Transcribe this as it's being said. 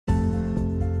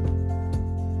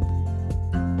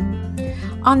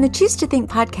On the Choose to Think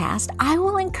podcast, I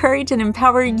will encourage and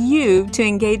empower you to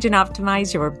engage and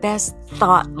optimize your best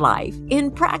thought life in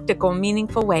practical,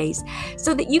 meaningful ways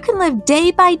so that you can live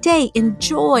day by day in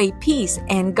joy, peace,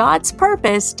 and God's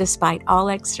purpose despite all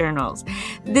externals.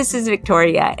 This is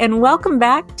Victoria, and welcome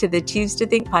back to the Choose to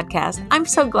Think podcast. I'm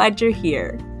so glad you're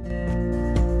here.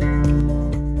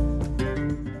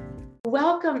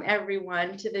 Welcome,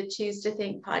 everyone, to the Choose to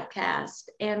Think podcast.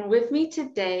 And with me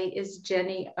today is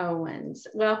Jenny Owens.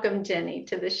 Welcome, Jenny,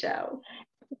 to the show.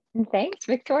 Thanks,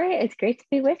 Victoria. It's great to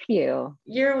be with you.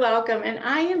 You're welcome. And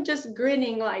I am just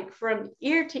grinning like from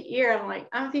ear to ear. I'm like,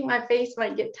 I think my face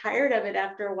might get tired of it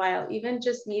after a while. Even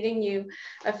just meeting you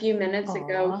a few minutes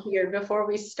ago here before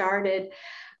we started,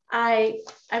 I'm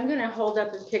going to hold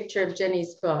up a picture of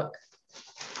Jenny's book.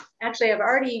 Actually,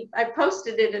 I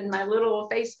posted it in my little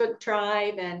Facebook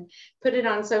tribe and put it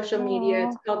on social media.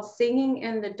 It's called Singing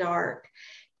in the Dark.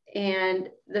 And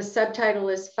the subtitle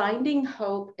is Finding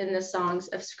Hope in the Songs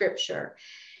of Scripture.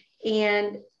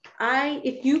 And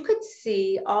if you could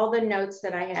see all the notes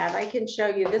that I have, I can show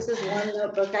you. This is one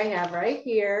notebook I have right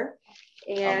here.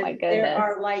 And there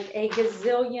are like a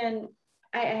gazillion.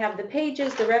 I have the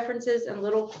pages, the references, and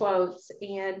little quotes.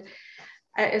 And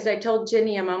as I told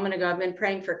Jenny a moment ago, I've been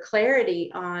praying for clarity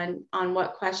on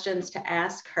what questions to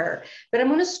ask her. But I'm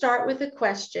going to start with a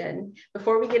question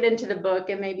before we get into the book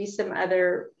and maybe some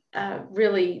other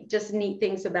really just neat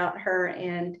things about her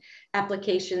and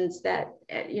applications that,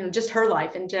 just her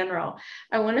life in general.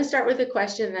 I want to start with a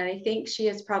question that I think she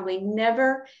has probably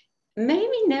never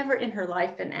in her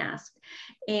life been asked.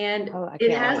 And well,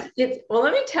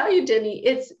 let me tell you, Jenny,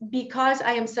 it's because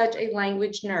I am such a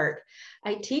language nerd.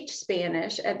 I teach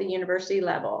Spanish at the university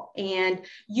level. And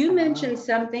you mentioned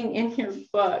something in your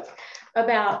book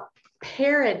about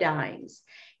paradigms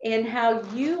and how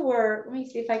you were, let me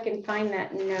see if I can find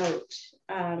that note.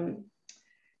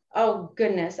 Oh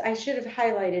goodness, I should have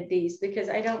highlighted these because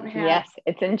I don't have. Yes,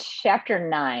 it's in chapter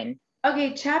 9.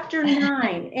 Okay, chapter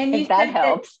 9. And if that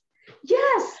helps.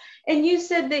 Yes. And you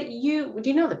said that do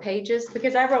you know the pages?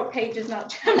 Because I wrote pages, not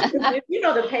chapters. You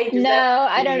know the pages. No,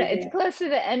 I don't know. It's close to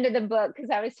the end of the book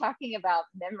because I was talking about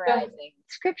memorizing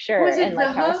scripture and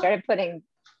like how I started putting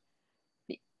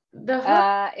the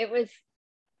hook. It was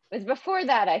before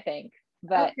that, I think.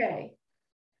 But okay.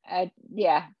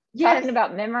 Yeah. Yes. Talking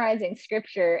about memorizing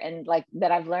scripture and like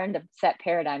that I've learned to set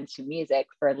paradigms to music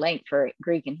for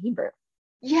Greek and Hebrew.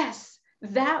 Yes.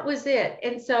 That was it.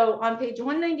 And so on page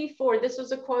 194, this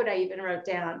was a quote I even wrote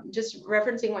down, just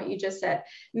referencing what you just said.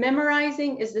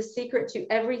 Memorizing is the secret to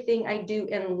everything I do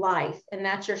in life. And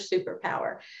that's your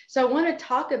superpower. So I want to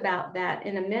talk about that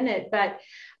in a minute, but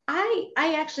I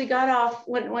actually got off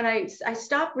when I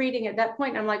stopped reading at that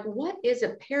point. I'm like, what is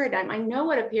a paradigm? I know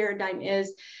what a paradigm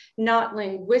is, not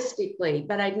linguistically,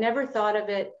 but I'd never thought of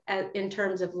it in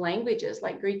terms of languages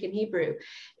like Greek and Hebrew.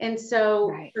 And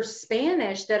so for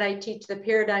Spanish that I teach, the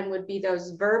paradigm would be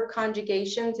those verb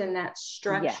conjugations and that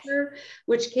structure,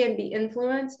 which can be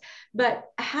influenced. But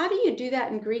how do you do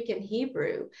that in Greek and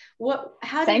Hebrew?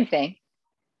 Same thing.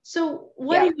 So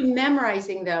what are you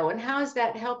memorizing though? And how is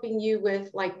that helping you with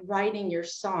like writing your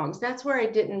songs? That's where I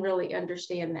didn't really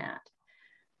understand that.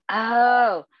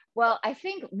 Oh, well, I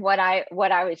think what I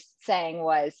was saying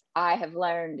was I have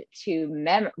learned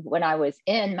when I was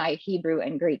in my Hebrew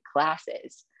and Greek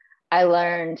classes, I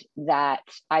learned that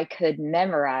I could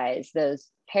memorize those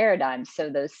paradigms. So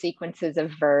those sequences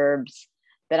of verbs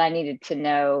that I needed to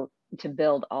know to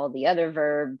build all the other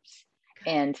verbs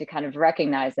and to kind of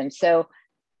recognize them. So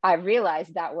I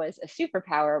realized that was a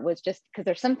superpower, was just because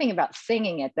there's something about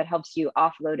singing it that helps you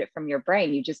offload it from your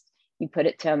brain. You put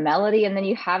it to a melody and then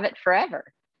you have it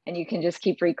forever and you can just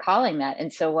keep recalling that.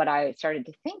 And so what I started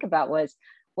to think about was,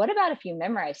 what about if you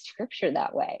memorize scripture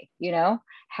that way?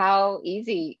 How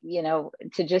easy,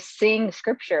 to just sing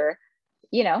scripture,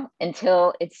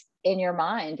 until it's in your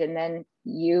mind. And then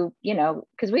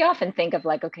because we often think of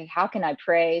like, okay, how can I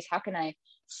praise? How can I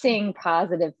sing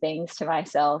positive things to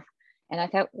myself? And I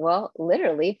thought, well,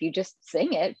 literally, if you just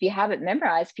sing it, if you have it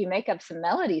memorized, if you make up some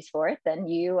melodies for it, then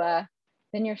you're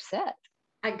set.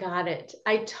 I got it.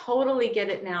 I totally get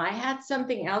it now. I had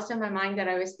something else in my mind that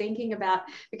I was thinking about,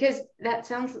 because that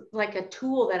sounds like a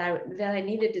tool that I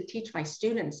needed to teach my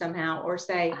students somehow, or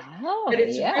say, but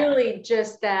it's really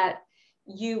just that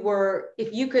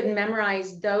if you could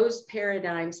memorize those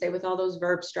paradigms, say with all those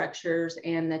verb structures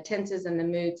and the tenses and the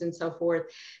moods and so forth,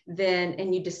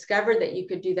 and you discovered that you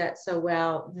could do that so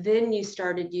well, then you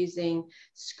started using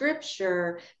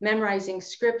scripture, memorizing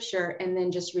scripture, and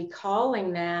then just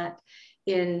recalling that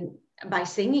in by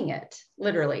singing it,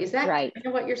 literally. Is that right? kind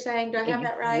of what you're saying? Do I have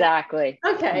that right? Exactly.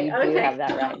 Okay. You Okay. do have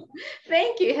that right.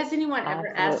 Thank you. Has anyone ever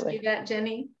asked Absolutely. you that,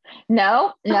 Jenny?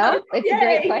 No, it's a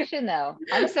great Yay. question though.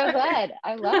 I'm so glad.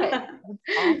 I love it.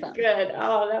 It's awesome. Good.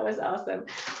 Oh, that was awesome.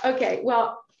 Okay.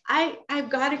 Well, I've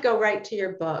got to go right to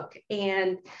your book,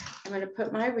 and I'm going to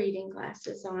put my reading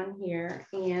glasses on here,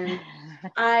 and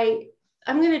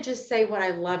I'm going to just say what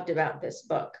I loved about this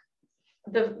book.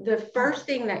 The first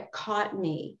thing that caught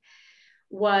me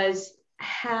was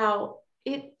how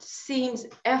it seems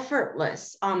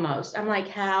effortless almost. I'm like,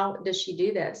 how does she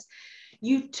do this?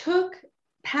 You took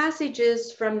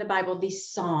passages from the Bible, these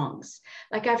songs,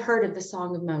 like I've heard of the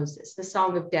Song of Moses, the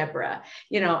Song of Deborah,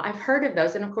 I've heard of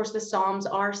those. And of course the Psalms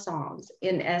are songs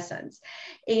in essence.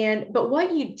 But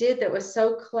what you did that was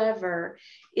so clever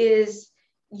is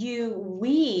you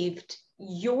weaved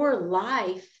your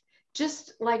life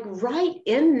just like right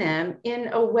in them in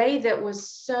a way that was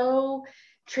so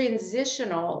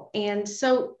transitional and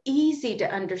so easy to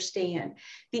understand.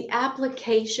 The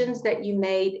applications that you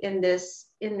made in this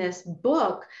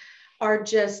book are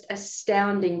just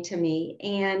astounding to me.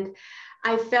 And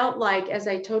I felt like, as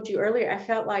I told you earlier, I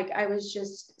felt like I was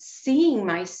just seeing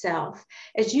myself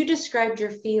as you described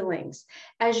your feelings,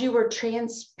 as you were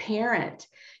transparent.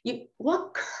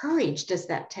 What courage does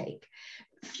that take?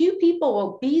 Few people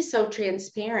will be so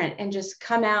transparent and just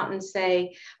come out and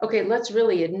say, okay, let's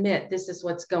really admit this is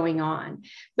what's going on.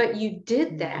 But you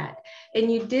did that,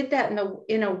 and you did that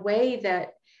in a way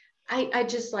that I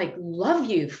just like love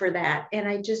you for that. And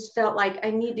I just felt like I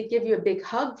need to give you a big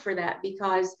hug for that,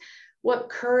 because what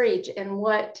courage and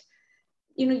what,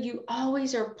 you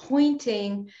always are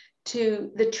pointing to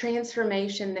the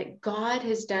transformation that God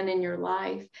has done in your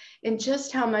life, and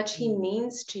just how much he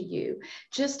means to you,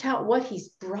 just what he's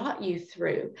brought you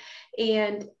through.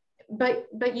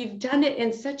 But you've done it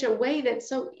in such a way that's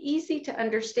so easy to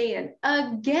understand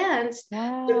against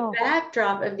the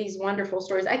backdrop of these wonderful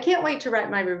stories. I can't wait to write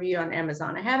my review on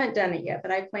Amazon. I haven't done it yet,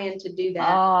 but I plan to do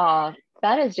that. Oh,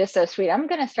 that is just so sweet. I'm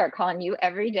going to start calling you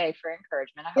every day for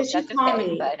encouragement. I hope yes, you call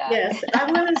me. But, yes, I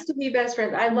want us to be best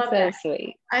friends. I love that. So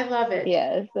sweet. I love it.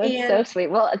 Yes, that's so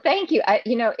sweet. Well, thank you.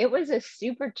 It was a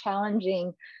super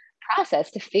challenging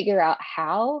process to figure out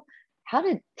how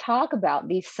to talk about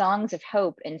these songs of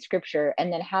hope in scripture,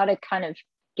 and then how to kind of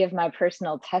give my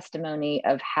personal testimony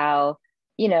of how,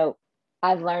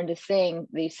 I've learned to sing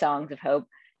these songs of hope.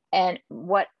 And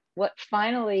what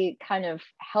finally kind of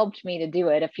helped me to do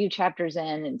it a few chapters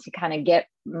in, and to kind of get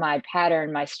my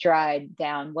pattern, my stride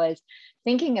down, was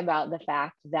thinking about the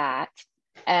fact that,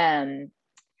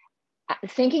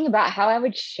 thinking about how I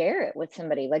would share it with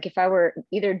somebody. Like if I were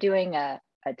either doing a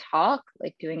talk,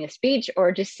 like doing a speech,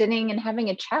 or just sitting and having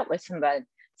a chat with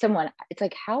someone, it's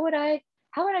like, how would I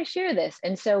share this?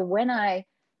 And so when I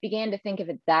began to think of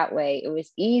it that way, it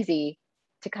was easy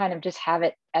to kind of just have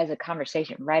it as a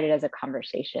conversation, write it as a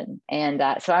conversation. And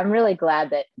so I'm really glad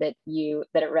that it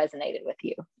resonated with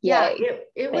you. Yeah,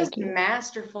 it was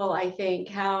masterful, I think,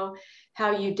 how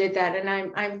you did that. And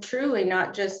I'm truly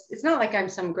not just, it's not like I'm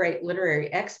some great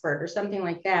literary expert or something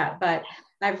like that, but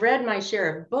I've read my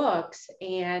share of books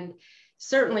and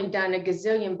certainly done a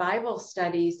gazillion Bible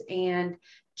studies, and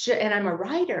I'm a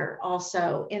writer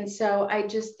also. And so I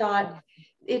just thought,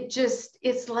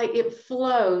 it's like it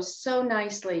flows so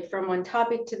nicely from one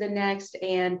topic to the next.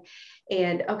 And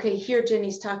okay, here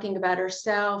Jenny's talking about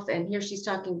herself, and here she's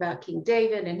talking about King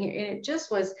David, and it just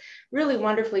was really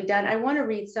wonderfully done. I want to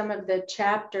read some of the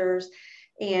chapters,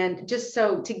 and just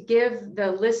so to give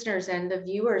the listeners and the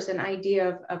viewers an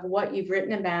idea of what you've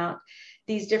written about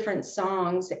these different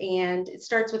songs. And it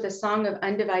starts with a song of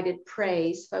undivided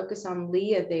praise, focus on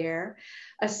Leah there.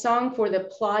 A song for the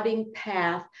plodding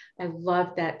path. I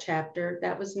love that chapter.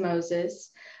 That was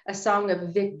Moses. A song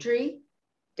of victory.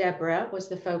 Deborah was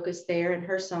the focus there in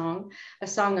her song. A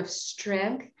song of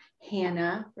strength.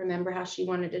 Hannah, remember how she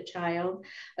wanted a child.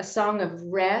 A song of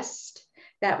rest.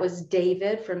 That was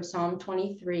David from Psalm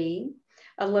 23.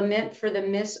 A lament for the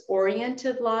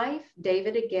misoriented life,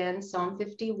 David again, Psalm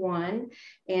 51,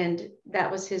 and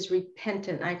that was his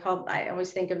repentance. I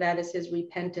always think of that as his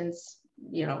repentance,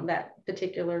 that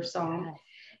particular psalm.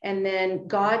 And then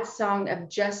God's song of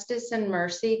justice and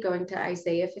mercy, going to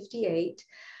Isaiah 58.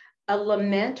 A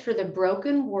lament for the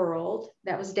broken world,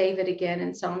 that was David again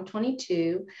in Psalm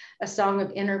 22. A song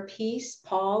of inner peace,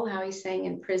 Paul, how he sang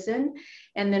in prison.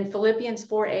 And then Philippians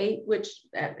 4:8, which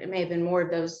it may have been more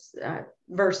of those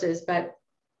verses, but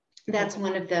that's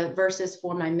one of the verses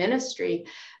for my ministry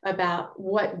about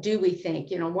what do we think.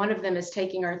 One of them is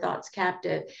taking our thoughts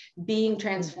captive, being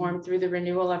transformed through the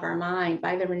renewal of our mind,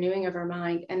 by the renewing of our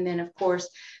mind. And then, of course,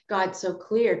 God's so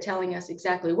clear, telling us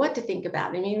exactly what to think about.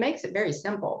 I mean, he makes it very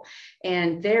simple.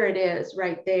 And there it is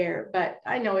right there. But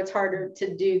I know it's harder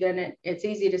to do than it's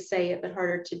easy to say it, but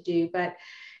harder to do.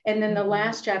 And then the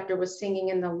last chapter was Singing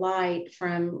in the Light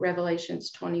from Revelations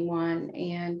 21,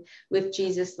 and with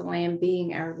Jesus the Lamb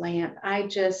being our lamp. I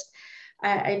just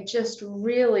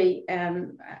really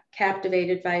am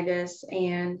captivated by this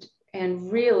and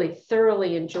really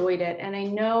thoroughly enjoyed it. And I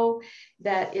know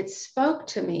that it spoke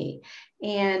to me.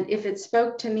 And if it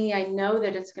spoke to me, I know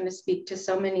that it's going to speak to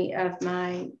so many of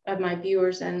my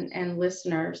viewers and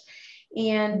listeners.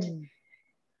 And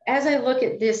as I look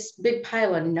at this big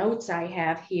pile of notes I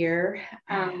have here,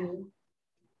 I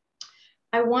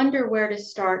wonder where to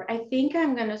start. I think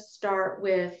I'm going to start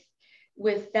with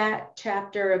that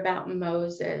chapter about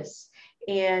Moses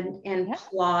and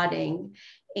plotting.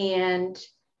 And,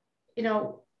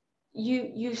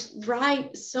 you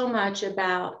write so much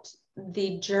about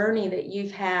the journey that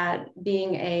you've had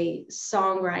being a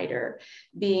songwriter,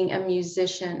 being a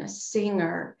musician, a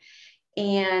singer,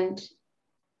 and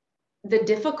the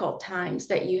difficult times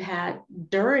that you had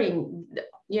during,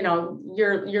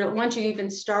 your once you even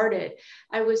started.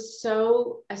 I was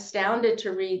so astounded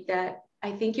to read that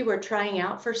I think you were trying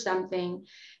out for something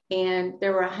and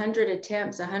there were 100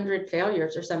 attempts, 100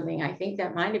 failures or something. I think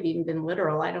that might have even been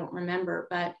literal. I don't remember,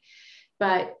 but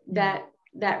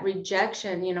that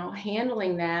rejection,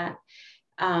 handling that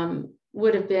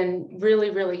would have been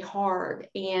really, really hard.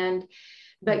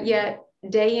 But yet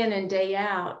day in and day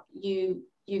out, you've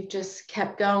just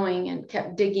kept going and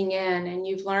kept digging in, and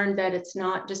you've learned that it's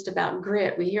not just about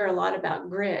grit. We hear a lot about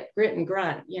grit and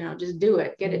grunt, just do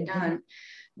it, get it done.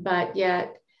 But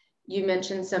yet you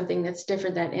mentioned something that's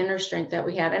different, that inner strength that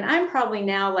we have. And I'm probably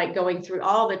now like going through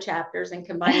all the chapters and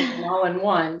combining them all in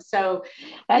one. So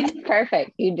that's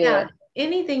perfect. You do it.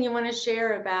 Anything you want to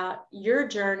share about your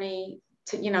journey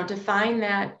to find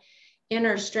that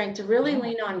inner strength, to really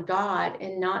lean on God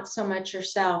and not so much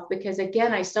yourself? Because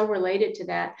again, I so related to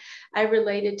that. I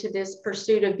related to this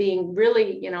pursuit of being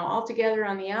really, all together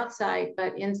on the outside,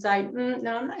 but inside,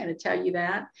 no, I'm not going to tell you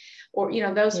that, or,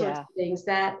 those sorts of things,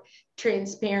 that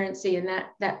transparency and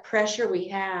that pressure we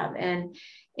have. And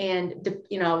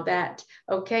that,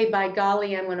 okay, by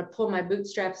golly, I'm going to pull my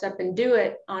bootstraps up and do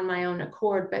it on my own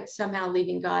accord, but somehow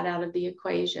leaving God out of the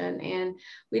equation. And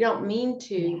we don't mean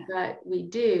to, but we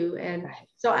do. And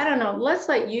so I don't know, let's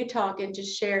let you talk and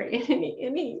just share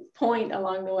any point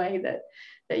along the way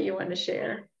that you want to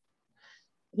share.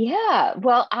 Yeah,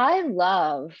 well, I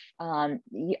love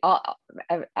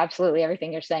absolutely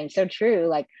everything you're saying. So true.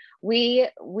 Like we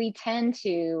tend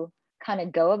to kind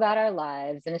of go about our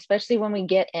lives, and especially when we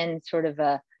get in sort of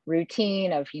a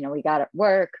routine of, we got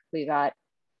work, we got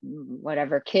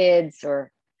whatever, kids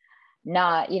or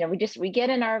not, we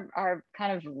get in our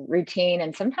kind of routine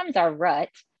and sometimes our rut.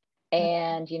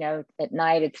 And, at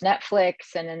night it's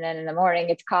Netflix, and then in the morning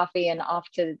it's coffee and off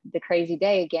to the crazy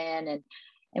day again.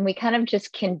 And we kind of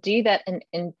just can do that,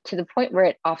 and to the point where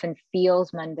it often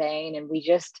feels mundane, and we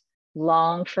just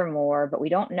long for more, but we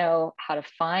don't know how to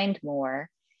find more.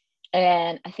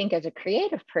 And I think as a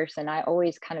creative person, I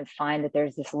always kind of find that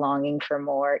there's this longing for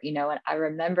more, and I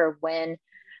remember when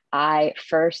I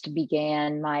first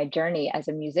began my journey as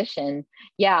a musician.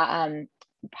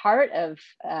 Part of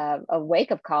a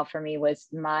wake-up call for me was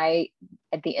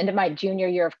at the end of my junior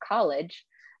year of college.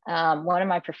 One of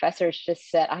my professors just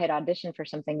said, I had auditioned for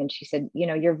something, and she said,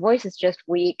 your voice is just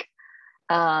weak.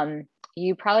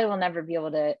 You probably will never be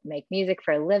able to make music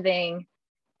for a living.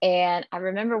 And I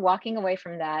remember walking away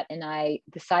from that, and I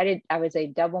decided I was a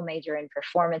double major in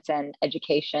performance and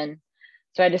education.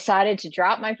 So I decided to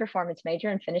drop my performance major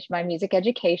and finish my music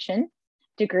education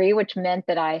degree, which meant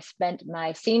that I spent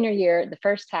my senior year, the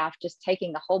first half, just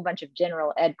taking a whole bunch of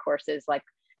general ed courses like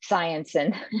science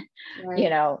and,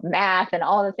 math and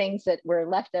all the things that were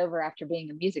left over after being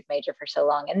a music major for so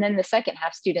long. And then the second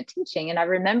half, student teaching. And I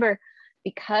remember,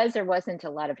 because there wasn't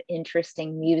a lot of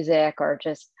interesting music or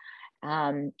just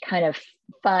kind of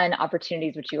fun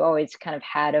opportunities, which you always kind of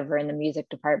had over in the music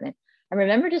department, I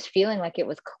remember just feeling like it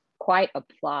was quite a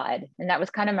plod. And that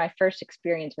was kind of my first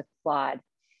experience with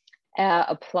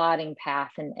a plodding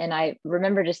path. And I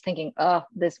remember just thinking, oh,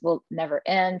 this will never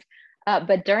end.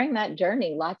 But during that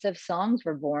journey, lots of songs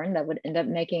were born that would end up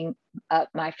making up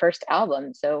my first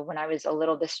album. So when I was a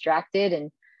little distracted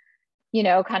and,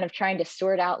 kind of trying to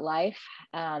sort out life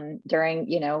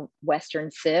during,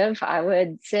 Western Civ, I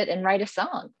would sit and write a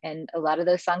song. And a lot of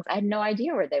those songs, I had no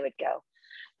idea where they would go.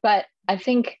 But I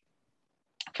think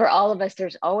for all of us,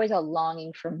 there's always a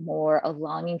longing for more, a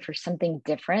longing for something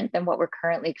different than what we're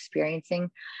currently experiencing.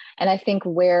 And I think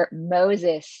where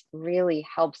Moses really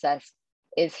helps us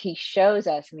is he shows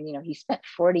us, I mean, you know, he spent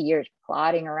 40 years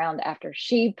plodding around after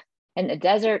sheep in the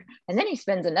desert. And then he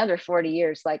spends another 40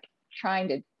 years like trying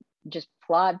to just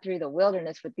plod through the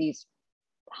wilderness with these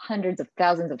hundreds of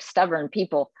thousands of stubborn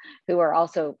people who are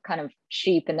also kind of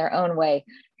sheep in their own way,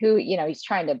 who, you know, he's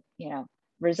trying to, you know,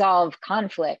 resolve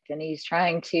conflict, and he's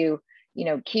trying to, you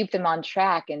know, keep them on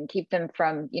track and keep them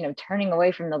from, you know, turning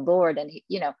away from the Lord. And he,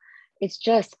 you know, it's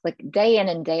just like day in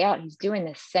and day out he's doing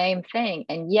the same thing.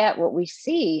 And yet what we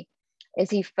see is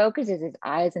he focuses his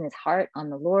eyes and his heart on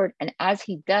the Lord, and as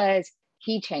he does,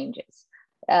 he changes.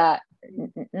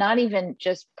 Not even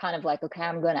just kind of like, okay,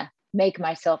 I'm gonna make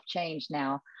myself change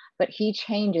now, but he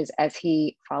changes as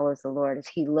he follows the Lord, as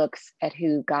he looks at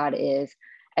who God is,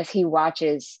 as he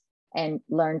watches and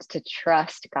learns to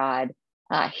trust God.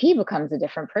 He becomes a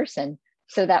different person.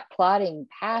 So that plodding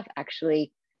path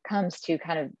actually comes to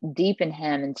kind of deepen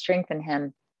him and strengthen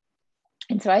him.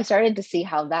 And so I started to see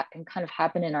how that can kind of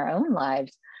happen in our own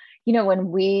lives. You know, when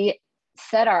we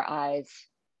set our eyes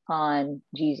on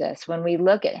Jesus, when we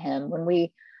look at him, when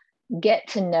we get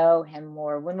to know him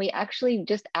more, when we actually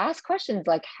just ask questions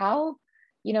like, how,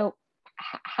 you know,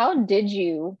 how did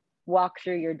you walk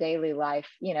through your daily life,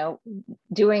 you know,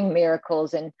 doing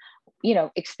miracles and, you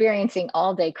know, experiencing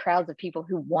all day crowds of people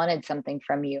who wanted something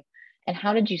from you, and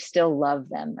how did you still love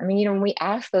them? I mean, you know, when we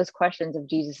ask those questions of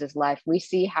Jesus's life, we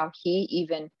see how he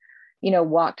even, you know,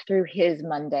 walked through his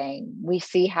mundane. We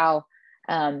see how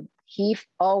he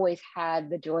always had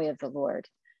the joy of the Lord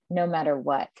no matter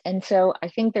what. And so I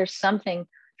think there's something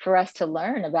for us to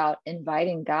learn about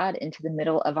inviting God into the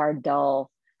middle of our dull,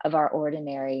 of our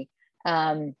ordinary,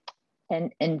 and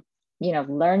you know,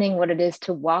 learning what it is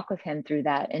to walk with him through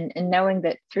that, and knowing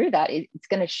that through that it's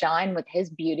going to shine with his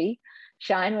beauty,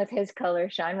 shine with his color,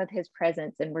 shine with his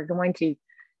presence, and we're going to,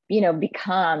 you know,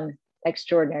 become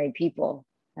extraordinary people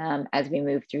as we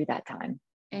move through that time.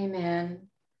 Amen.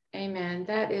 Amen.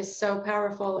 That is so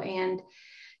powerful. And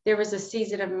there was a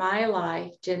season of my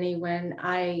life, Jenny, when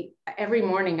every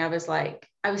morning I was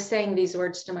saying these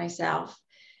words to myself: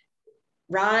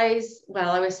 rise.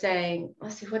 Well, I was saying,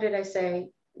 let's see, what did I say?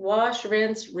 Wash,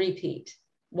 rinse, repeat.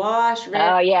 Wash, rinse.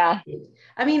 Oh, yeah. Repeat.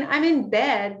 I mean, I'm in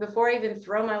bed before I even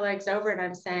throw my legs over, and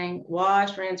I'm saying,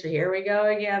 wash, rinse, here we go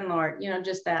again, Lord. You know,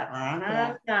 just that.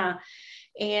 Yeah.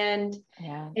 And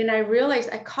I realized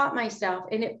I caught myself,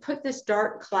 and it put this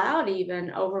dark cloud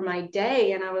even over my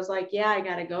day. And I was like, yeah, I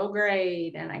got to go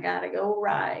grade, and I got to go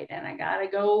ride, and I got to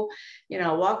go, you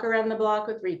know, walk around the block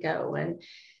with Rico.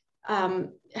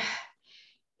 And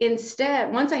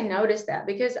instead, once I noticed that,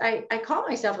 because I call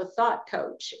myself a thought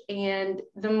coach, and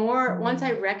the more, once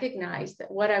I recognized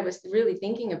that what I was really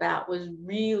thinking about was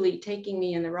really taking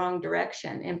me in the wrong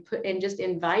direction, and just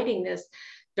inviting this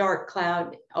dark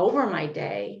cloud over my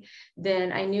day,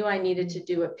 then I knew I needed to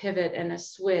do a pivot and a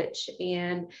switch.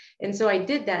 And so I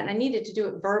did that, and I needed to do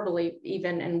it verbally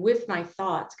even, and with my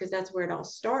thoughts, because that's where it all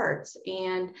starts.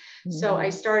 And so I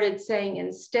started saying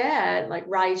instead, like,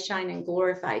 rise, shine, and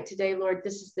glorify. Today, Lord,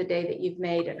 this is the day that you've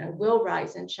made, and I will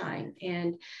rise and shine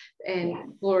and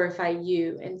glorify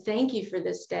you. And thank you for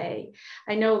this day.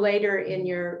 I know later in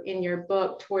your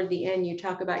book, toward the end, you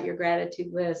talk about your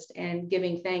gratitude list and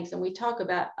giving thanks. And we talk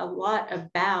about a lot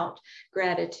about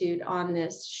gratitude on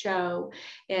this show.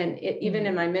 And even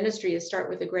in my ministry is Start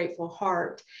with a Grateful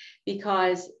Heart,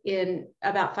 because in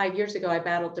about 5 years ago, I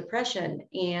battled depression.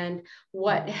 And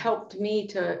what helped me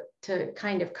to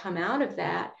kind of come out of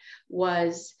that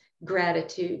was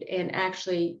gratitude, and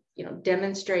actually, you know,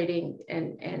 demonstrating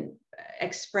and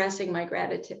expressing my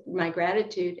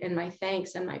gratitude and my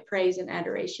thanks and my praise and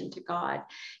adoration to God.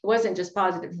 It wasn't just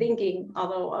positive thinking,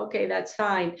 although, okay, that's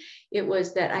fine. It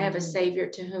was that I have a Savior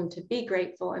to whom to be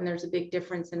grateful, and there's a big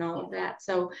difference in all of that.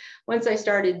 So once I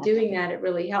started doing that, it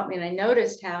really helped me. And I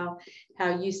noticed how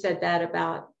you said that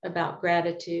about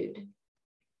gratitude.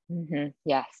 Mm-hmm.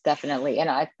 Yes, definitely. And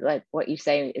I like what you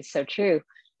say is so true,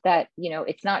 that, you know,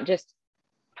 it's not just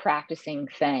practicing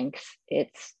thanks.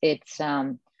 It's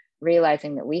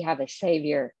realizing that we have a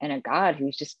Savior and a God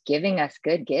who's just giving us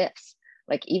good gifts,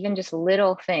 like even just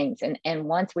little things. And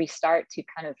once we start to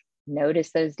kind of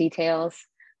notice those details,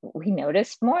 we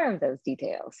notice more of those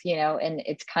details, you know, and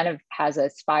it's kind of has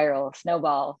a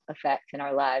snowball effect in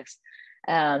our lives.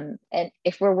 And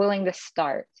if we're willing to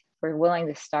start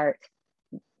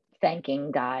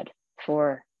thanking God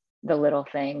for the little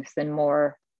things, then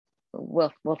more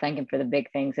we'll thank him for the big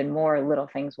things, and more little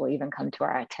things will even come to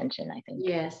our attention, I think.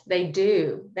 Yes, they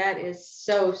do. That is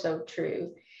so, so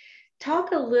true.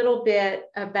 talk a little bit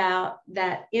about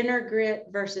that inner grit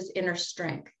versus inner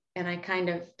strength. And I kind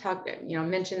of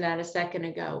mentioned that a second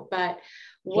ago, but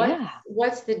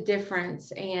what's the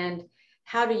difference, and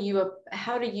how do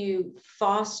you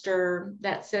foster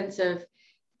that sense of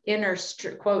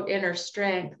quote inner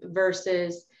strength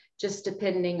versus just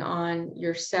depending on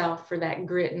yourself for that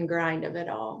grit and grind of it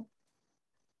all?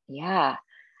 Yeah.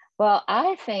 Well,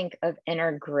 I think of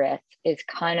inner grit as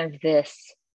kind of this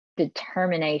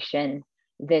determination,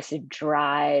 this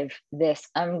drive, this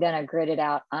I'm going to grit it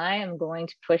out. I am going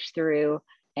to push through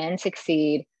and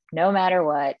succeed no matter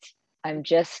what. I'm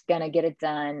just going to get it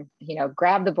done,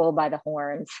 grab the bull by the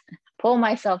horns, pull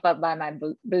myself up by my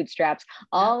bootstraps.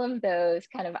 All of those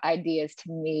kind of ideas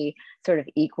to me sort of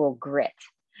equal grit.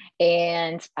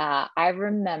 And I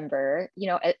remember,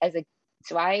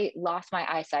 so I lost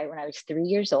my eyesight when I was 3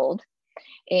 years old.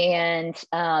 And,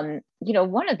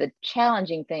 one of the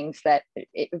challenging things that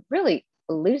it really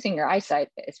losing your eyesight,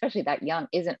 especially that young,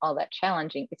 isn't all that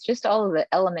challenging. It's just all of the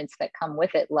elements that come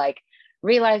with it, like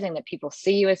realizing that people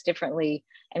see you as differently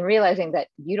and realizing that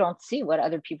you don't see what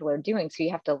other people are doing. So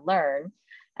you have to learn.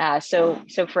 So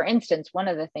for instance, one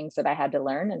of the things that I had to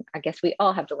learn, and I guess we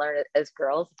all have to learn it as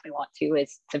girls if we want to,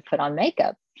 is to put on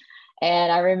makeup.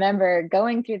 And I remember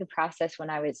going through the process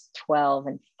when I was 12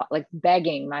 and like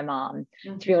begging my mom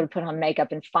to be able to put on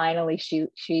makeup. And finally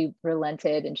she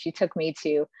relented, and she took me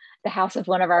to the house of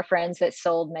one of our friends that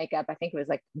sold makeup. I think it was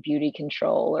like Beauty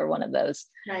Control or one of those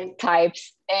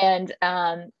types. And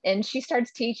she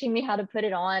starts teaching me how to put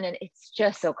it on. And it's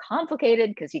just so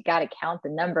complicated because you got to count the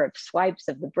number of swipes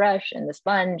of the brush and the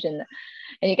sponge and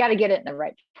you got to get it in the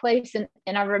right place.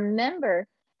 And I remember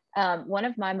one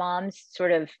of my mom's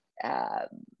sort of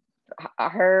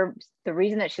the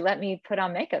reason that she let me put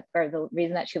on makeup, or the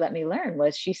reason that she let me learn,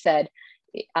 was she said,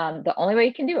 the only way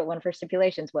you can do it, one of her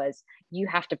stipulations was, you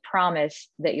have to promise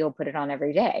that you'll put it on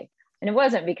every day. And it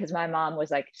wasn't because my mom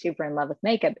was like super in love with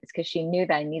makeup. It's because she knew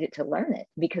that I needed to learn it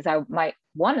because I might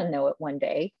want to know it one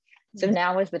day. So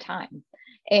now is the time.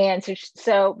 And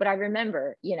but I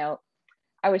remember,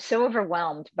 I was so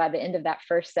overwhelmed by the end of that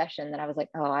first session that I was like,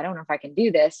 oh, I don't know if I can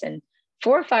do this. And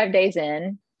 4 or 5 days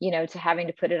in, to having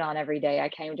to put it on every day, I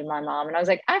came to my mom and I was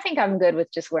like, I think I'm good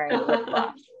with just wearing flip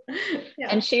flops.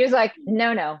 And she was like,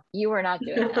 no, you are not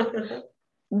doing that.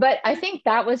 But I think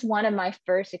that was one of my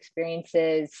first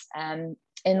experiences in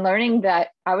learning that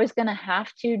I was going to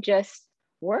have to just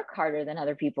work harder than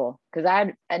other people because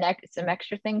I had some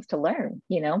extra things to learn,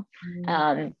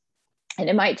 and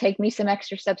it might take me some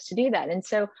extra steps to do that. And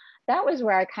so that was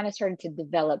where I kind of started to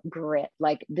develop grit,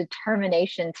 like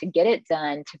determination to get it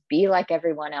done, to be like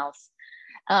everyone else.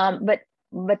 But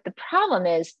the problem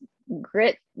is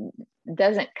grit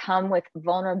doesn't come with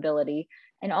vulnerability.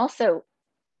 And also,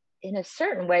 in a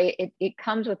certain way, it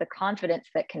comes with a confidence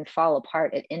that can fall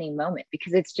apart at any moment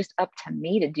because it's just up to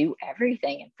me to do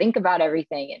everything and think about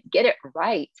everything and get it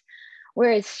right.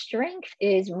 Whereas strength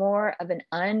is more of an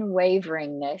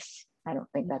unwaveringness. I don't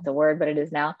think that's a word, but it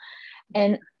is now.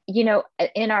 And, in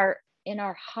our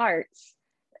hearts,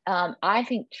 I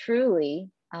think truly,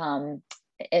 in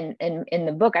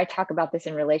the book, I talk about this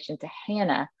in relation to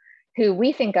Hannah, who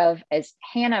we think of as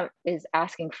Hannah is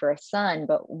asking for a son,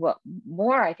 but what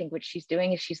she's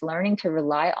doing is she's learning to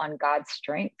rely on God's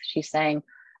strength. She's saying,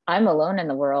 I'm alone in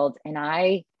the world and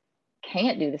I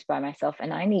can't do this by myself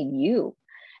and I need you.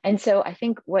 And so I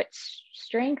think what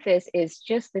strength is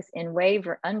just this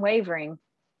unwavering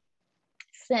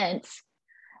sense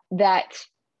that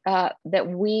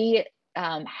we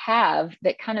have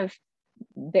that kind of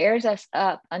bears us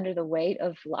up under the weight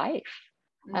of life.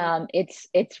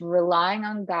 It's relying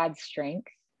on God's strength.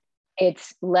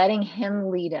 It's letting him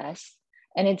lead us.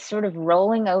 And it's sort of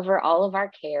rolling over all of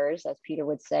our cares, as Peter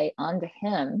would say, onto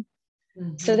him,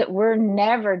 so that we're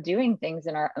never doing things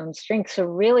in our own strength. So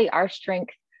really our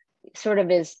strength sort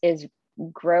of is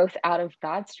growth out of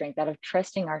God's strength, out of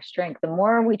trusting our strength. The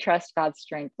more we trust God's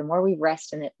strength, the more we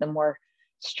rest in it, the more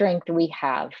strength we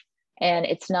have. And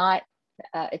it's not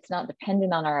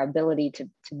dependent on our ability to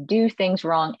do things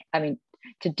wrong. I mean,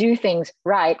 to do things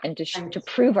right and to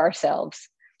prove ourselves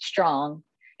strong.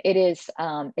 It is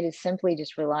simply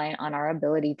just relying on our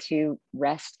ability to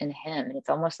rest in him. And it's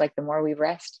almost like the more we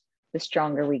rest, the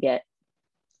stronger we get.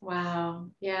 Wow.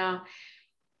 Yeah.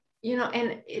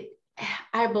 And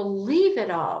I believe it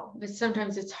all, but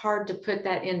sometimes it's hard to put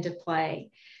that into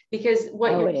play because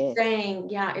what you're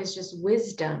saying, is just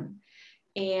wisdom.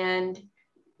 And,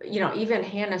 even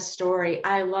Hannah's story,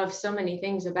 I love so many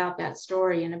things about that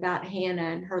story and about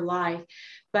Hannah and her life,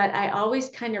 but I always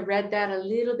kind of read that a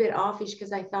little bit offish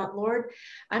because I thought, Lord,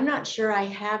 I'm not sure I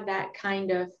have that kind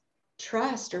of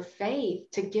trust or faith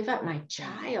to give up my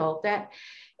child. That,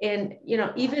 and, you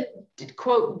know, even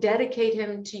quote, dedicate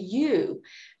him to you.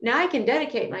 Now I can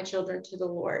dedicate my children to the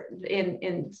Lord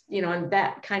in, you know, in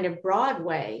that kind of broad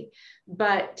way,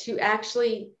 but to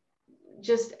actually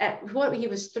just at what, he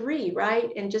was 3, right?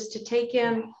 And just to take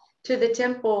him to the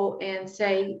temple and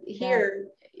say, here,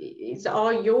 it's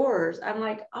all yours. I'm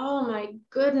like, oh my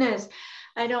goodness,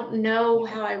 I don't know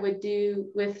how I would do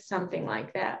with something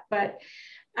like that. But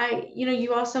you know,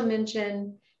 you also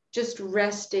mentioned just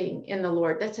resting in the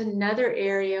Lord. That's another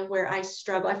area where I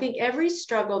struggle. I think every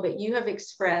struggle that you have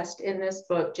expressed in this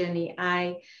book, Jenny,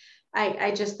 I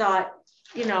just thought,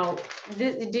 you know,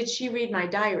 did she read my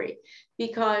diary?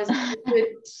 Because it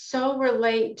would so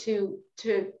relate to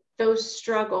those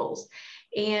struggles,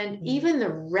 and even the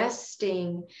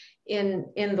resting in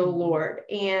the Lord,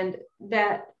 and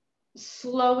that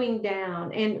slowing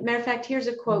down. And matter of fact, here's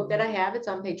a quote that I have. It's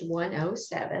on page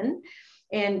 107.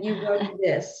 And you wrote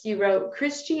this. You wrote,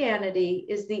 Christianity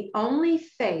is the only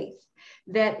faith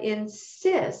that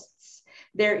insists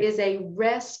there is a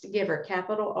rest giver,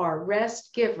 capital R,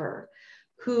 rest giver,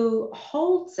 who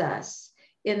holds us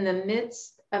in the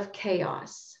midst of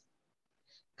chaos.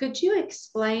 Could you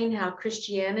explain how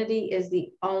Christianity is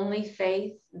the only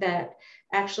faith that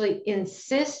actually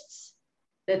insists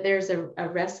that there's a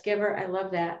rest giver? I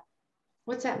love that.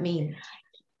 What's that mean?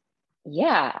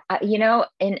 Yeah, you know,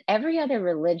 in every other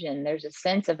religion, there's a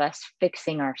sense of us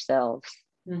fixing ourselves,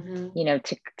 you know,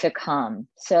 to come.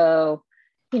 So,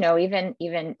 you know,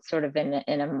 even sort of in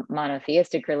a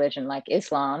monotheistic religion like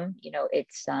Islam, you know,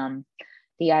 it's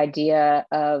the idea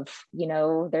of, you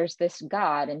know, there's this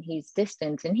God and he's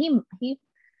distant, and he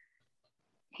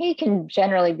can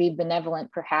generally be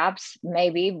benevolent, perhaps,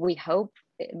 maybe, we hope,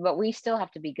 but we still have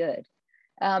to be good.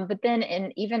 But then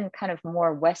in even kind of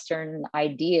more Western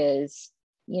ideas,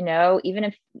 you know, even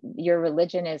if your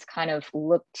religion is kind of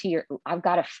look to I've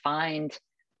got to find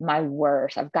my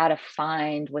worth. I've got to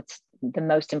find what's the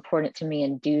most important to me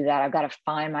and do that. I've got to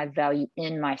find my value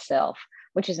in myself,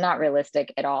 which is not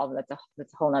realistic at all. That's a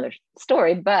whole nother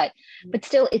story, but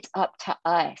still it's up to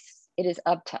us. It is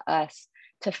up to us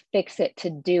to fix it, to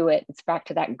do it. It's back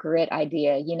to that grit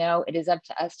idea, you know, it is up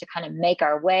to us to kind of make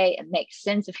our way and make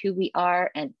sense of who we are,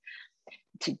 and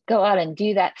to go out and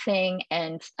do that thing.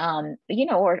 And, you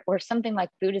know, or something like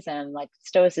Buddhism, like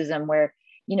Stoicism, where,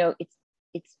 you know,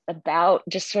 it's about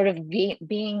just sort of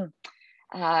being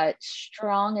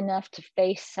strong enough to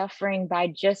face suffering by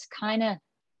just kind of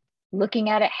looking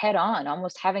at it head on,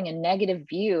 almost having a negative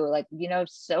view, like, you know,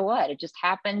 so what, it just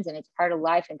happens and it's part of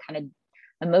life, and kind of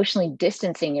emotionally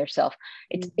distancing yourself.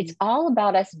 It's all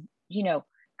about us, you know,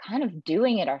 kind of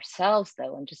doing it ourselves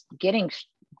though, and just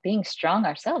being strong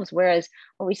ourselves. Whereas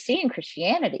what we see in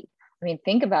Christianity, I mean,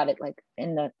 think about it, like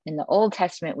in the Old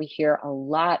Testament, we hear a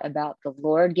lot about the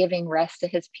Lord giving rest to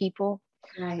his people.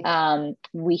 Right.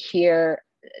 We hear,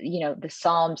 you know, the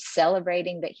Psalms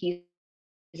celebrating that he's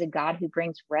a God who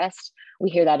brings rest. We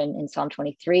hear that in Psalm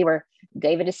 23, where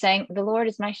David is saying, the Lord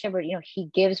is my shepherd, you know, he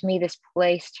gives me this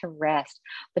place to rest.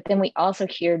 But then we also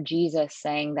hear Jesus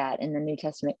saying that in the New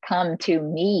Testament, come to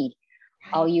me,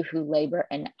 all you who labor,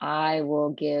 and I will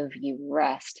give you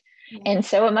rest. And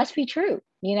so it must be true,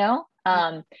 you know?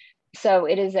 So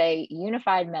it is a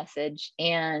unified message,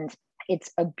 and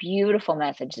it's a beautiful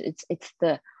message. It's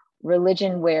the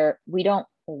religion where we don't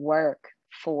work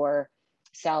for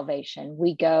salvation.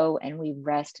 We go and we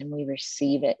rest and we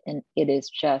receive it. And it is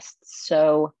just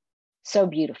so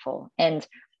beautiful. And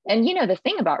you know, the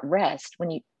thing about rest, when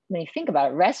you think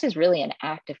about it, rest is really an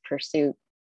active pursuit.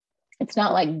 It's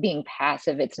not like being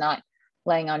passive. It's not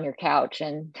laying on your couch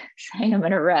and saying, I'm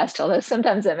going to rest, although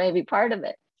sometimes that may be part of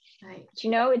it. Right. But, you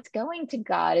know, it's going to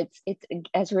God. It's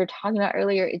as we were talking about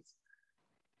earlier,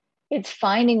 it's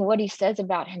finding what he says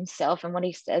about himself and what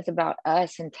he says about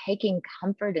us, and taking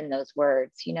comfort in those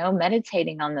words, you know,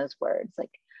 meditating on those words, like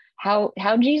how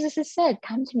Jesus has said,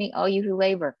 come to me, all you who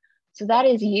labor. So that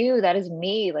is you, that is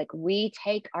me. Like, we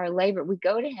take our labor, we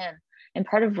go to him, and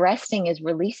part of resting is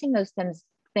releasing those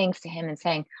things to him and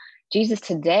saying, Jesus,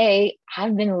 today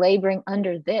I've been laboring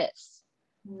under this,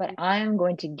 but I'm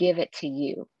going to give it to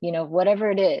you, you know, whatever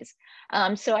it is.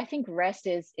 So I think rest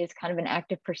is kind of an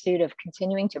active pursuit of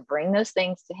continuing to bring those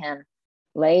things to him,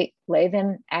 lay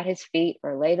them at his feet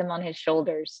or lay them on his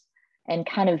shoulders, and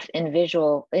kind of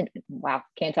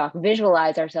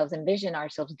visualize ourselves, envision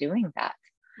ourselves doing that.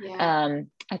 Yeah.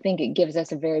 I think it gives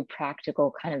us a very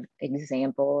practical kind of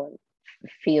example,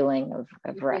 feeling of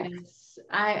rest. Yes,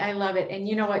 I love it. And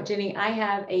you know what, Jenny, I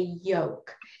have a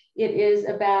yoke. It is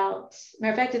about,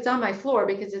 matter of fact, it's on my floor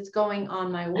because it's going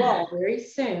on my wall very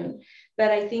soon.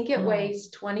 but I think it weighs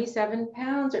 27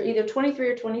 pounds, or either 23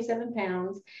 or 27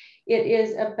 pounds. It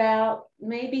is about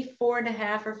maybe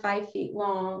 4.5 or 5 feet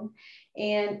long.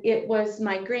 And it was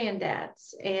my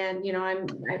granddad's. And, you know, I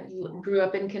grew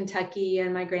up in Kentucky,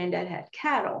 and my granddad had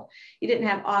cattle. He didn't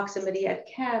have oxen, but he had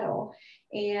cattle.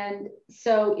 And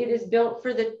so it is built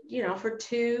for the, you know, for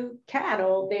 2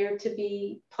 cattle there to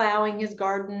be plowing his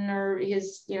garden, or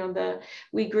his, you know,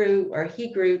 he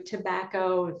grew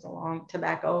tobacco. It's a long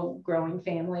tobacco growing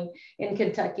family in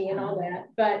Kentucky and all that.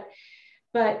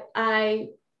 But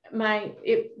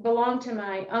it belonged to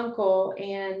my uncle.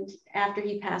 And after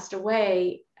he passed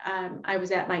away, I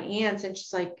was at my aunt's, and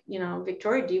she's like, you know,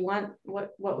 Victoria, do you want,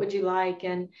 what would you like?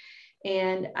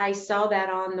 And I saw that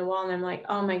on the wall, and I'm like,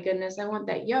 oh my goodness, I want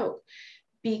that yoke,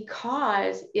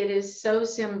 because it is so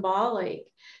symbolic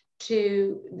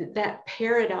to that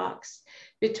paradox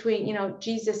between, you know,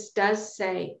 Jesus does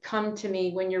say, come to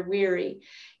me when you're weary.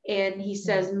 And he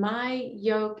says, my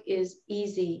yoke is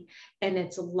easy and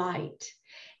it's light.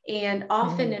 And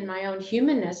often in my own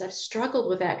humanness, I've struggled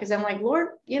with that, because I'm like, Lord,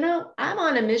 you know, I'm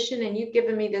on a mission and you've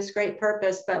given me this great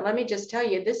purpose, but let me just tell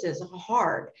you, this is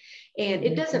hard, and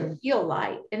it doesn't feel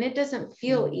light, and it doesn't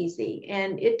feel easy,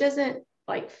 and it doesn't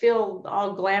like feel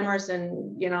all glamorous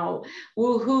and, you know,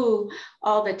 woohoo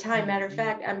all the time. Matter of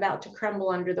fact, I'm about to crumble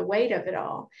under the weight of it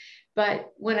all.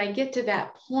 But when I get to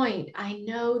that point, I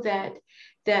know that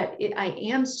I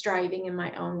am striving in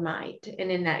my own might,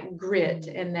 and in that grit,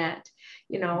 and that,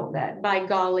 you know, that by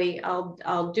golly,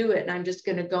 I'll do it. And I'm just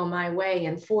going to go my way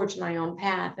and forge my own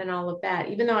path and all of that.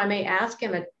 Even though I may ask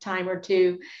him a time or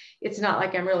two, it's not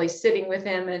like I'm really sitting with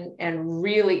him and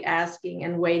really asking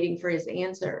and waiting for his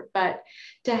answer. But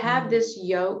to have this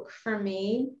yoke for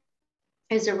me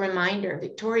is a reminder,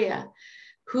 Victoria,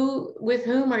 with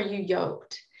whom are you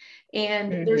yoked?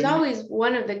 And there's always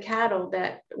one of the cattle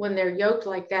that, when they're yoked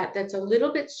like that, that's a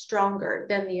little bit stronger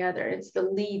than the other. It's the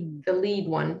lead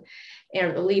one,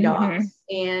 or the lead ox.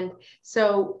 And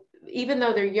so even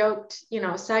though they're yoked, you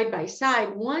know, side by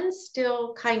side, one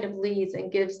still kind of leads and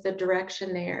gives the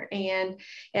direction there, and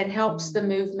helps the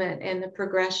movement and the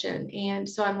progression. And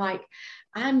so I'm like,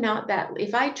 I'm not that.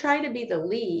 If I try to be the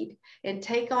lead and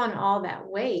take on all that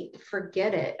weight,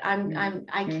 forget it. I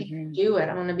can't do it.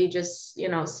 I'm going to be just, you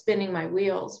know, spinning my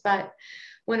wheels. But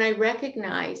when I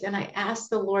recognize and I ask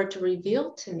the Lord to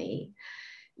reveal to me,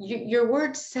 your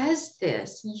word says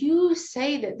this, you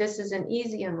say that this is an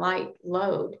easy and light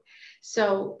load.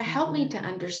 So help me to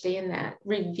understand that,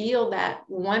 reveal that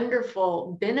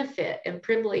wonderful benefit and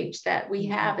privilege that we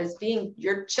have as being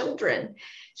your children.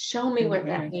 Show me what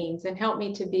that means, and help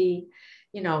me to be,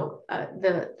 you know,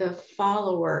 the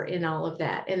follower in all of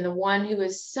that, and the one who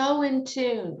is so in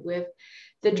tune with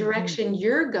the direction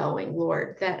you're going,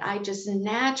 Lord, that I just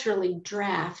naturally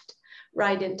draft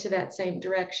right into that same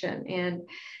direction. And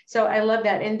so I love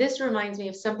that. And this reminds me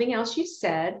of something else you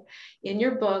said in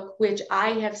your book, which I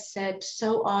have said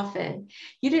so often.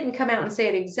 You didn't come out and say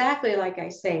it exactly like I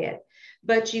say it,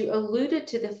 but you alluded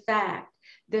to the fact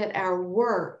that our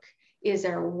work is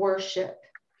our worship.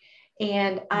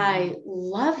 And I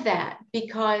love that,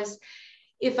 because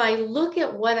if I look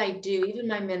at what I do, even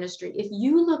my ministry, if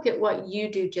you look at what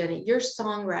you do, Jenny, your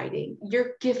songwriting,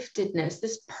 your giftedness,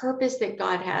 this purpose that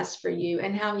God has for you,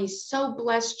 and how he's so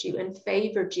blessed you and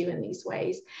favored you in these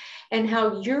ways, and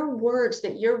how your words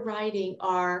that you're writing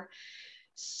are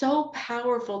so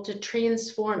powerful to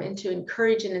transform and to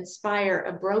encourage and inspire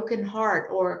a broken heart,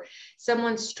 or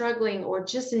someone struggling, or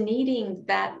just needing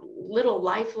that little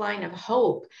lifeline of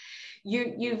hope.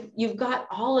 You've got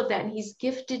all of that, and he's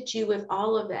gifted you with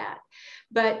all of that.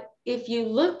 But if you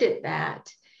looked at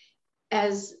that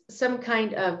as some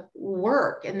kind of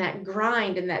work, and that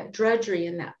grind, and that drudgery,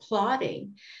 and that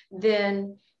plodding,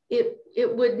 then you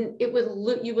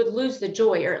would lose the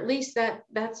joy, or at least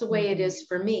that's the way it is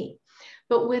for me.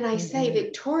 But when I say,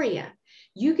 Victoria,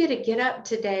 you get to get up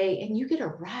today and you get to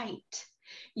write.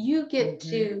 You get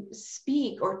to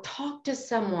speak or talk to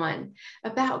someone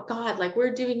about God, like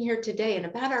we're doing here today, and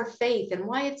about our faith and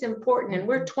why it's important. And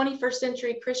we're 21st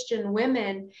century Christian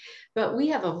women, but we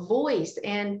have a voice,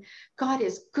 and God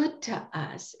is good to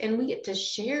us, and we get to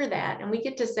share that, and we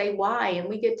get to say why, and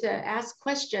we get to ask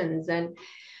questions.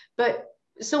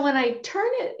 So when I turn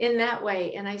it in that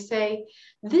way, and I say,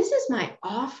 this is my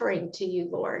offering to you,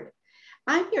 Lord.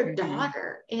 I'm your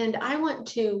daughter, and I want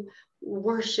to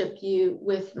worship you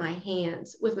with my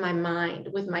hands, with my mind,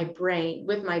 with my brain,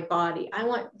 with my body. I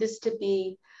want this to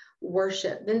be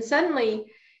worship. Then suddenly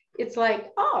it's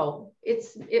like, oh,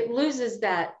 it loses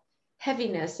that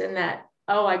heaviness and that,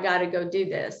 oh, I got to go do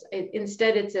this.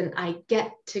 Instead, it's an I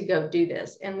get to go do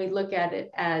this. And we look at it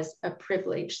as a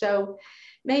privilege. So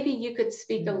maybe you could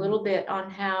speak a little bit on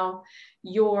how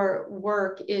your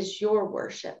work is your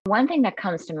worship. One thing that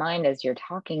comes to mind as you're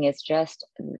talking is just,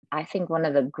 I think one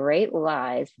of the great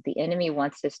lies the enemy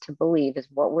wants us to believe is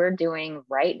what we're doing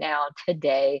right now,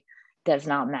 today, does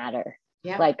not matter.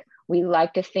 Yeah. Like, we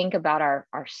like to think about our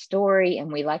story,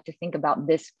 and we like to think about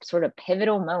this sort of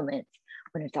pivotal moment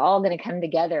when it's all going to come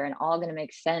together and all going to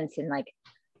make sense, and like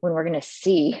when we're going to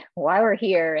see why we're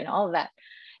here and all of that.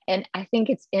 And I think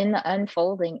it's in the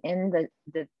unfolding, in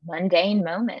the mundane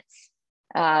moments,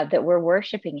 that we're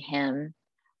worshiping him,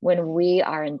 when we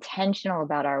are intentional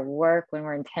about our work, when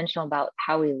we're intentional about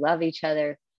how we love each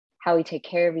other, how we take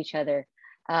care of each other.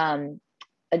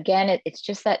 Again, it's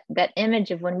just that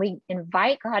image of when we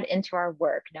invite God into our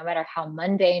work, no matter how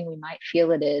mundane we might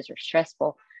feel it is or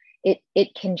stressful,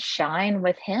 it can shine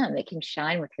with him. It can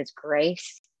shine with his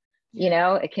grace.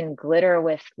 It can glitter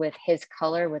with his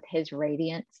color, with his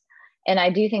radiance. And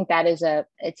I do think that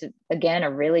it's again,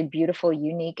 a really beautiful,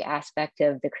 unique aspect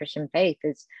of the Christian faith,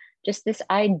 is just this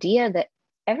idea that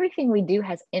everything we do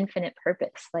has infinite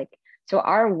purpose. Like, so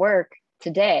our work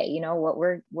today, what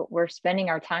we're spending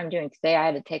our time doing today. I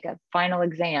had to take a final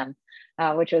exam,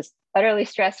 which was utterly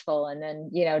stressful. And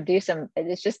then,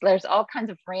 it's just, there's all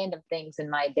kinds of random things in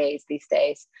my days these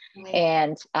days. Right.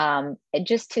 And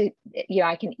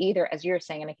I can either, as you're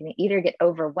saying, I can either get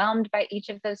overwhelmed by each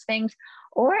of those things,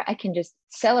 or I can just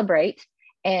celebrate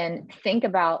and think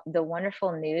about the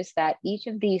wonderful news that each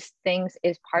of these things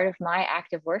is part of my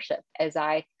act of worship as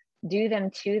I do them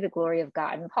to the glory of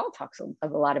God. And Paul talks a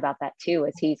lot about that too,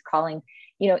 as he's calling,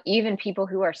 even people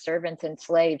who are servants and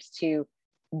slaves to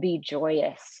be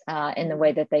joyous in the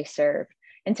way that they serve.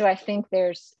 And so I think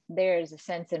there's a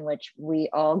sense in which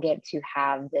we all get to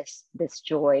have this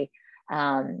joy,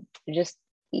 again,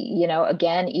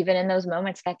 even in those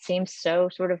moments that seem so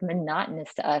sort of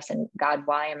monotonous to us, and God,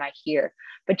 why am I here?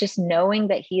 But just knowing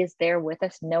that he is there with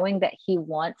us, knowing that he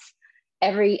wants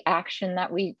every action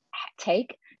that we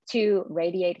take to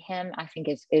radiate him, I think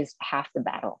is half the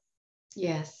battle.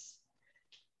 Yes.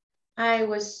 I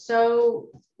was so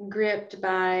gripped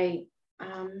by,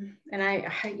 and I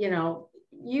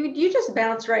you just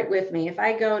bounce right with me. If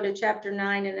I go to chapter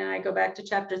 9 and then I go back to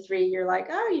chapter 3, you're like,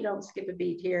 oh, you don't skip a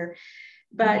beat here.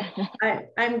 But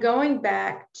I'm going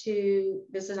back to,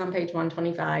 this is on page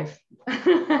 125.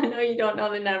 I know you don't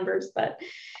know the numbers, but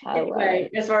anyway,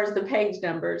 as far as the page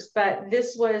numbers, but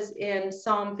this was in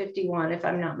Psalm 51, if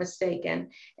I'm not mistaken.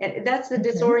 And that's the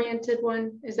disoriented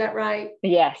one. Is that right?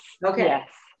 Yes. Okay. Yes.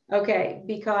 Okay.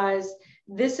 Because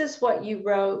this is what you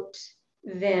wrote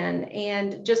then.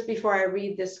 And just before I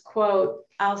read this quote,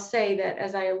 I'll say that,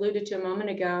 as I alluded to a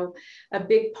moment ago, a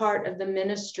big part of the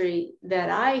ministry that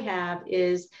I have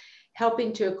is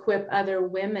helping to equip other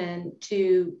women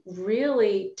to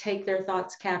really take their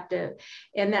thoughts captive.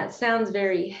 And that sounds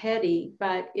very heady,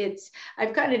 but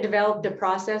I've kind of developed a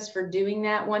process for doing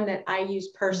that, one that I use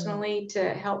personally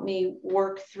to help me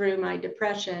work through my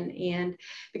depression. And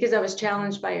because I was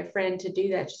challenged by a friend to do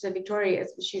that, she said, Victoria,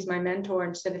 she's my mentor,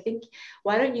 and she said, I think,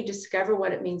 why don't you discover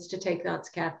what it means to take thoughts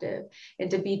captive and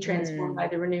to be transformed by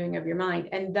the renewing of your mind?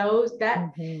 And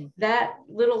that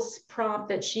little prompt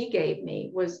that she gave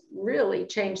me was really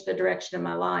changed the direction of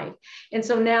my life. And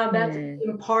so now that's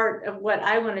part of what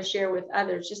I want to share with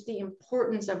others, just the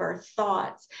importance of our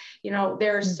thoughts.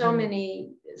 There are so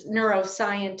many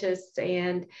neuroscientists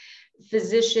and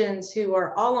physicians who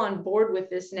are all on board with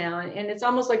this now. And it's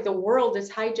almost like the world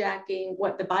is hijacking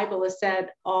what the Bible has said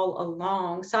all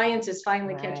along. Science is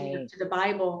finally catching up to the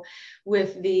Bible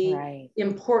with the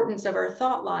importance of our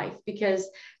thought life, because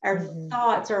our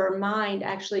thoughts or our mind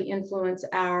actually influence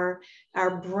our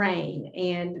brain,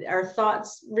 and our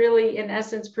thoughts really, in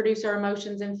essence, produce our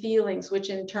emotions and feelings,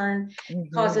 which in turn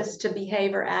cause us to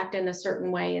behave or act in a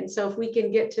certain way. And so if we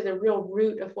can get to the real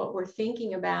root of what we're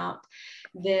thinking about,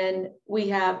 then we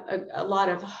have a lot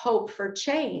of hope for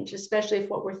change, especially if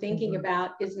what we're thinking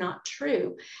about is not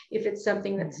true, if it's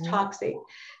something that's toxic.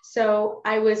 So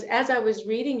as I was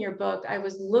reading your book, I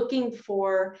was looking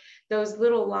for those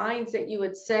little lines that you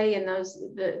would say, and those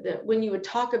when you would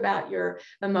talk about your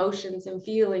emotions and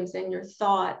feelings and your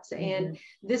thoughts. And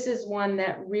this is one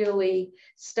that really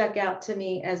stuck out to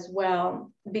me as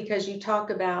well, because you talk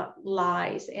about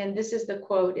lies. And this is the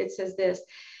quote. It says this: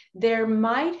 there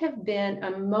might have been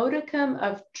a modicum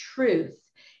of truth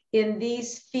in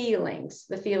these feelings,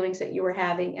 the feelings that you were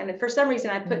having. And for some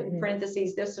reason, I put in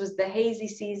parentheses, this was the hazy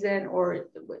season or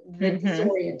the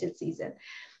disoriented season.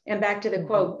 And back to the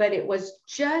quote, but it was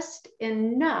just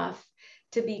enough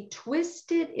to be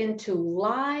twisted into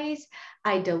lies,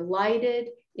 I delighted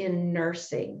in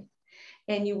nursing.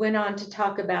 And you went on to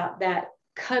talk about that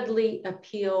cuddly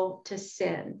appeal to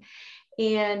sin.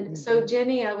 And so,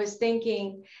 Jenny, I was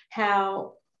thinking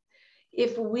how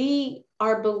if we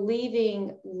are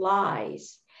believing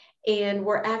lies and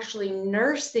we're actually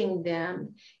nursing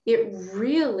them, it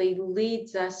really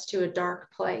leads us to a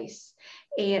dark place.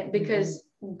 And because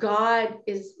God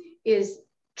is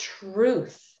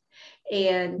truth,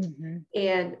 and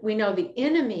we know the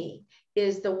enemy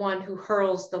is the one who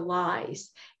hurls the lies,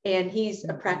 and he's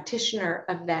a practitioner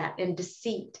of that and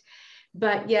deceit.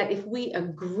 But yet, if we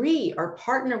agree or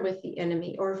partner with the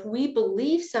enemy, or if we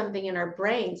believe something in our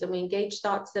brains and we engage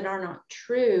thoughts that are not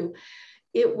true,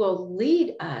 it will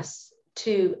lead us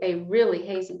to a really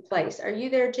hazy place. Are you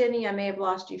there, Jenny? I may have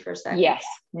lost you for a second. Yes.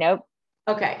 Nope.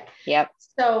 Okay. Yep.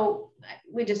 So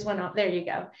we just went off. There you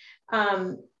go.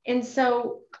 And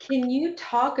so can you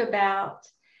talk about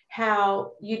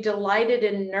how you delighted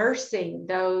in nursing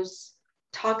those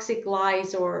toxic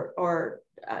lies, or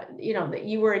that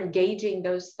you were engaging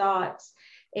those thoughts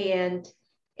and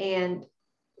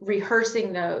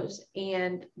rehearsing those,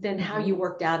 and then how you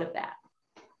worked out of that?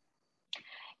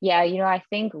 Yeah, I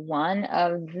think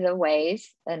another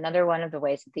one of the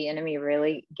ways that the enemy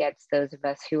really gets those of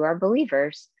us who are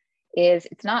believers is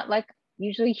it's not like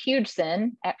usually huge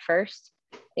sin at first.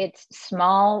 It's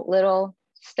small little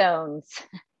stones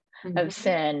of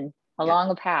sin along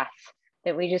a path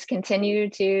that we just continue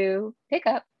to pick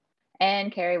up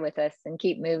and carry with us and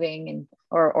keep moving, and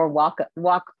or walk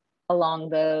along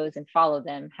those and follow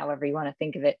them, however you want to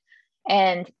think of it.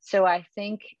 And so I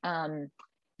think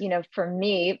for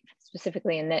me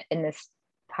specifically in this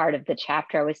part of the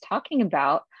chapter I was talking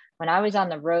about, when I was on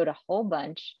the road a whole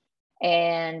bunch,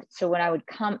 and so when I would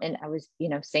come, and I was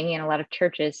singing in a lot of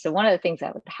churches, so one of the things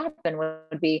that would happen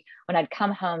would be when I'd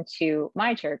come home to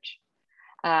my church,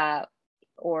 to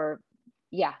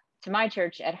my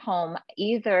church at home,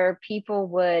 either people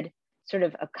would sort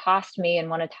of accost me and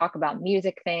want to talk about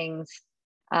music things,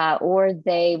 or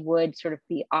they would sort of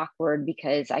be awkward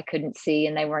because I couldn't see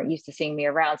and they weren't used to seeing me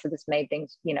around. So this made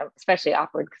things, especially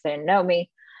awkward because they didn't know me.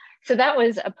 So that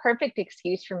was a perfect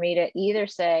excuse for me to either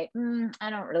say,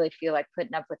 I don't really feel like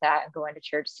putting up with that and going to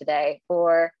church today.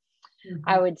 Or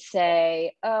I would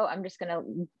say, oh, I'm just going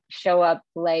to show up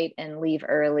late and leave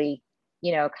early,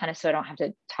 kind of so I don't have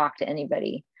to talk to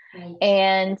anybody. Right.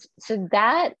 And so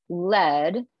that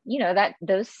led,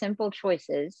 those simple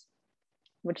choices,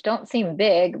 which don't seem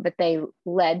big, but they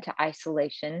led to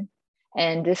isolation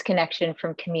and disconnection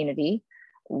from community,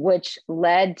 which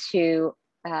led to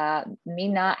me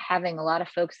not having a lot of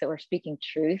folks that were speaking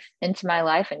truth into my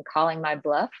life and calling my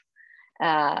bluff.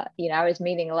 I was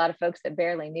meeting a lot of folks that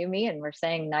barely knew me and were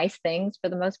saying nice things for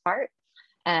the most part,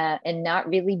 and not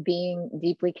really being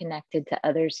deeply connected to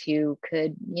others who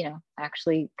could,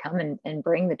 actually come and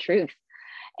bring the truth.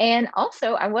 And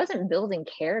also, I wasn't building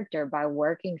character by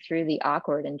working through the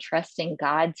awkward and trusting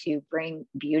God to bring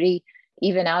beauty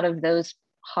even out of those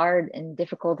hard and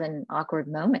difficult and awkward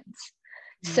moments.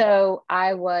 So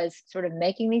I was sort of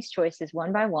making these choices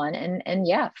one by one. And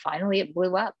finally it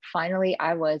blew up. Finally,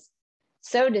 I was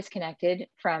so disconnected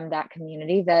from that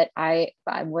community that I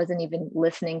wasn't even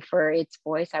listening for its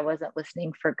voice. I wasn't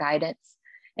listening for guidance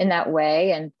in that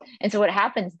way. And so what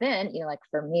happens then, like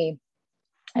for me,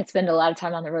 I spend a lot of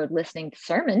time on the road listening to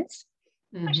sermons,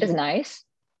 which is nice.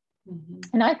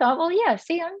 And I thought, well, yeah,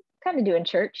 see, I'm kind of doing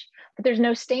church, but there's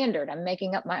no standard. I'm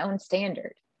making up my own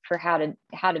standard for how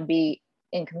to be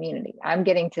in community. I'm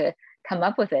getting to come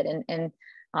up with it. And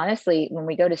honestly, when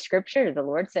we go to scripture, the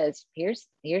Lord says, here's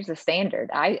the standard.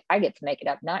 I get to make it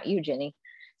up, not you, Jenny.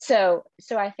 So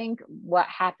I think what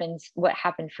happened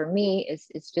for me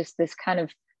is just this kind of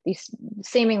these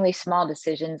seemingly small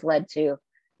decisions led to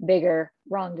bigger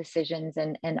wrong decisions,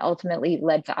 and ultimately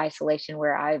led to isolation,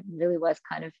 where I really was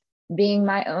kind of being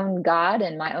my own God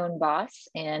and my own boss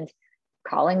and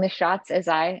calling the shots as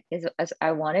I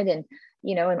wanted. And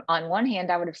and on one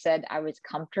hand, I would have said I was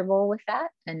comfortable with that,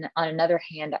 and on another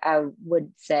hand, I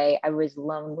would say I was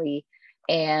lonely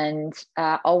and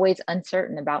always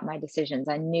uncertain about my decisions.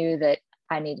 I knew that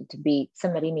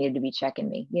somebody needed to be checking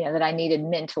me, that I needed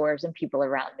mentors and people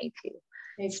around me to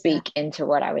speak into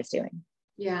what I was doing.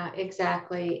 Yeah,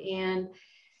 exactly. And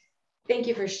thank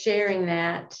you for sharing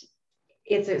that.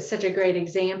 It's such a great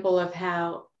example of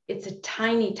how it's a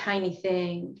tiny, tiny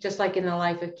thing, just like in the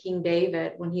life of King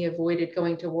David when he avoided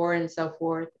going to war and so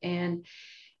forth. And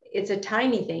it's a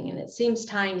tiny thing, and it seems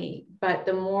tiny, but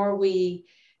the more we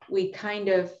kind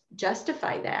of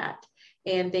justify that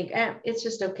and think, it's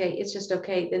just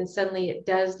okay, then suddenly it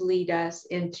does lead us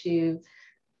into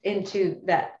into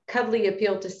that cuddly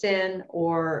appeal to sin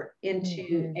or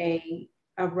into a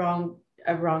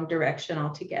wrong direction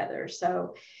altogether.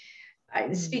 So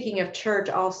speaking of church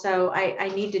also, I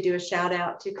need to do a shout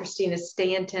out to Christina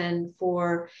Stanton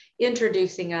for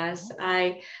introducing us.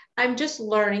 I'm just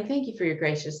learning. Thank you for your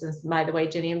graciousness, by the way,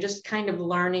 Jenny. I'm just kind of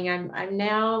learning. I'm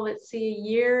now, let's see, a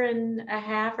year and a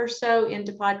half or so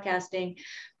into podcasting,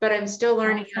 but I'm still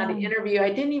learning how to interview.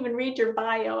 I didn't even read your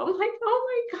bio. I'm like,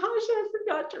 oh my gosh, I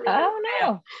forgot to read your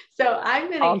bio. So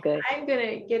I'm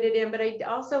gonna get it in. But I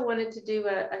also wanted to do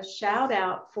a shout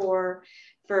out for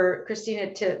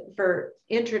Christina for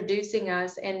introducing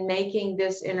us and making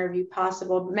this interview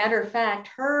possible. Matter of fact,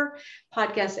 her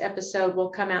podcast episode will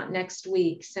come out next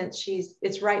week, since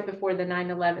it's right before the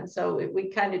 9/11. So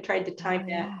we kind of tried to time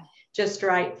that just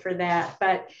right for that.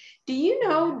 But do you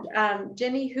know,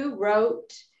 Jenny, who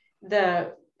wrote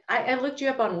I looked you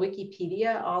up on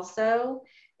Wikipedia also,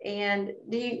 and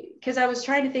because I was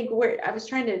trying to think I was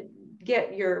trying to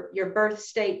get your birth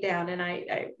state down, and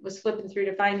I was flipping through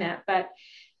to find that. But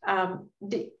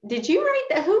did you write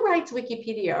that? Who writes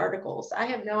Wikipedia articles? I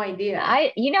have no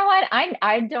idea. You know what?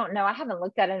 I don't know. I haven't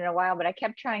looked at it in a while, but I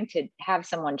kept trying to have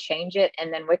someone change it,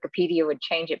 and then Wikipedia would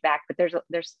change it back. But there's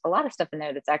a lot of stuff in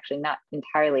there that's actually not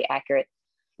entirely accurate.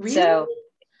 Really? So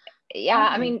yeah,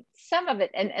 I mean, some of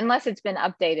it, and unless it's been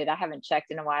updated, I haven't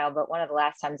checked in a while. But one of the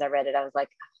last times I read it, I was like,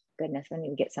 oh, goodness, I need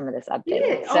to get some of this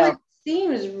updated. So it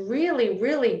seems really,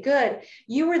 really good.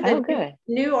 You were the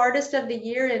new artist of the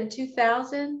year in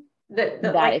 2000.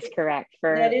 That is correct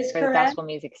for the Gospel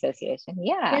Music Association.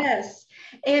 Yeah. Yes.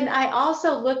 And I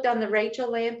also looked on the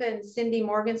Rachel Lampa and Cindy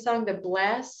Morgan song, The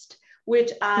Blessed,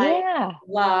 which I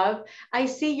love. I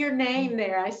see your name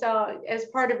there. I saw as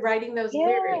part of writing those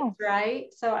lyrics,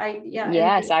 right? So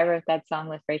Yes, I wrote that song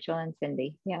with Rachel and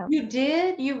Cindy. Yeah. You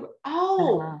did?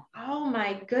 Oh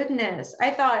my goodness.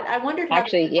 I wondered how.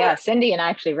 Actually, Cindy and I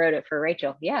actually wrote it for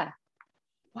Rachel. Yeah.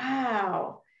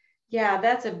 Wow. Yeah,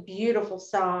 that's a beautiful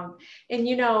song. And,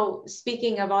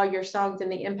 speaking of all your songs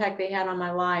and the impact they had on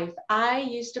my life, I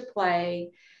used to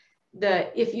play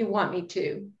If You Want Me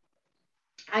To.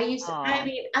 I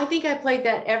think I played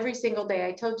that every single day.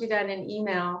 I told you that in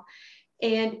email.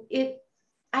 And this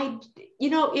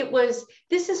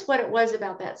is what it was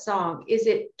about that song, is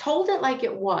it told it like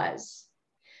it was,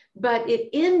 but it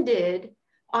ended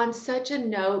on such a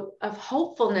note of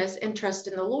hopefulness and trust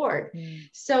in the Lord.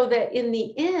 So that in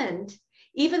the end,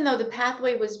 even though the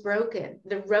pathway was broken,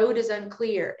 the road is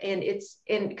unclear, and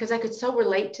because I could so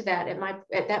relate to that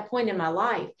at that point in my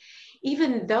life,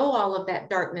 even though all of that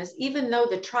darkness, even though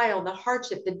the trial, the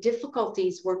hardship, the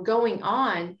difficulties were going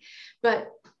on,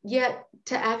 but yet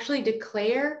to actually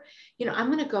declare,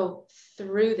 I'm going to go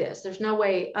through this. There's no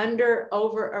way under,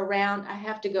 over, around. I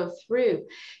have to go through.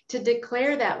 To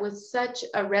declare that with such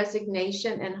a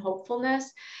resignation and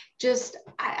hopefulness,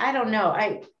 I don't know.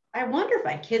 I wonder if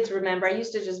my kids remember. I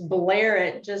used to just blare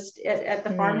it just at the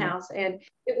farmhouse, and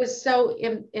it was so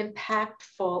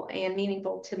impactful and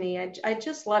meaningful to me. I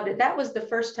just loved it. That was the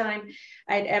first time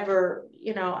I'd ever,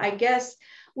 I guess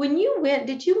when you went,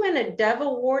 did you win a Dove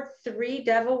Award, 3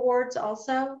 Dove Awards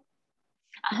also?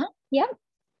 Yeah.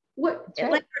 What?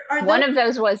 Right. One of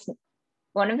those was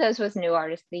New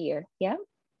Artist of the Year. Yeah.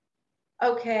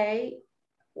 Okay.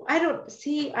 I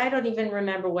don't even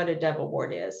remember what a Dove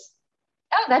Award is.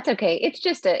 Oh, that's okay. It's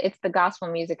just it's the Gospel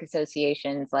Music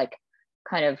Association's like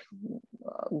kind of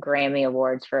Grammy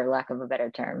Awards, for lack of a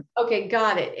better term. Okay,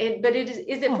 got it. But is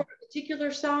it for a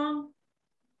particular song?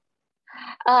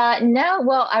 No.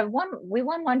 Well, we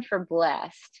won one for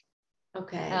Blessed.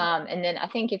 Okay. And then I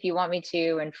think If You Want Me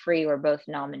To and Free were both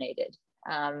nominated.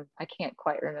 I can't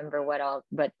quite remember what all,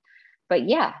 but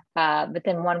yeah. But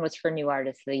then one was for New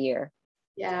Artist of the Year.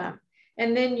 Yeah.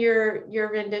 And then your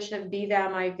rendition of Be Thou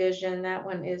My Vision, that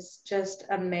one is just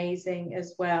amazing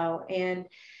as well. And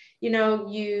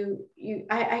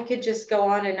I could just go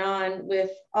on and on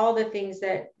with all the things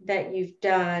that you've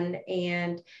done.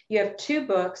 And you have 2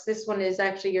 books. This one is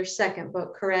actually your second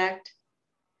book, correct?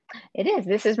 It is.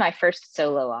 This is my first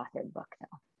solo authored book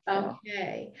now.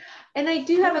 Okay. And I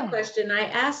do have a question. I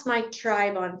asked my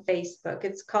tribe on Facebook.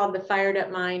 It's called the Fired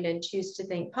Up Mind and Choose to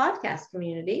Think podcast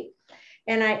community.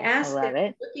 And I asked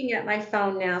them, looking at my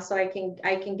phone now, so I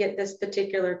can get this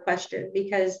particular question,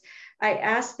 because I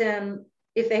asked them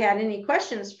if they had any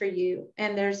questions for you.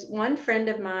 And there's one friend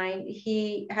of mine,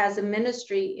 he has a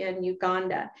ministry in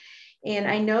Uganda, and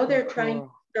I know they're trying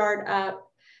to start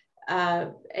up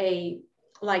a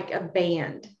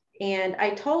band. And I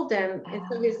told him, and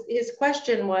so his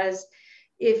question was,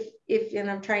 if and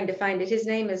I'm trying to find it, his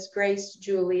name is Grace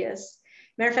Julius.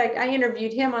 Matter of fact, I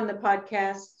interviewed him on the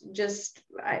podcast just,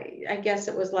 I guess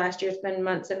it was last year. It's been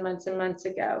months and months and months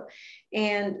ago.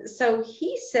 And so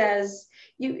he says,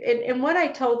 and what I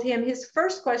told him, his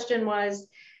first question was,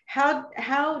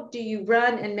 how do you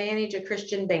run and manage a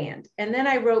Christian band? And then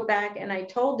I wrote back and I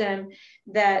told him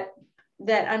that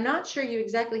I'm not sure you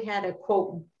exactly had a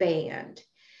quote band.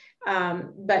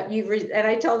 But and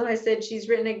I told him, I said, she's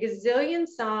written a gazillion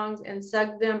songs and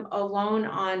sung them alone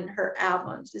on her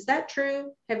albums. Is that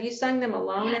true? Have you sung them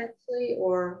alone actually,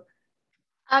 or?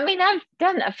 I mean, I've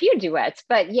done a few duets,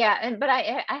 but yeah, but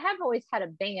I have always had a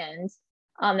band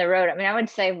on the road. I mean, I would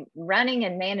say running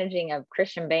and managing a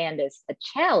Christian band is a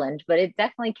challenge, but it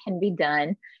definitely can be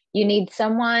done. You need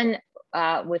someone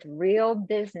with real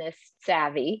business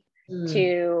savvy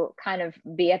to kind of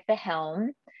be at the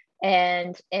helm.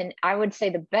 And I would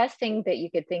say the best thing that you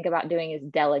could think about doing is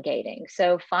delegating.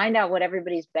 So find out what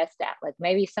everybody's best at. Like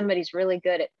maybe somebody's really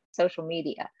good at social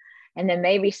media, and then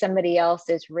maybe somebody else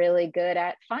is really good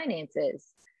at finances.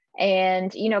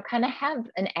 And, you know, kind of have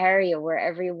an area where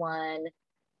everyone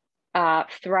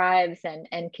thrives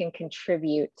and can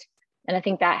contribute. And I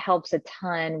think that helps a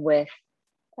ton with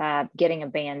getting a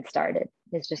band started,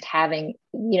 is just having,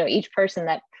 you know, each person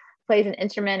that plays an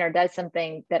instrument or does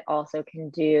something that also can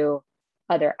do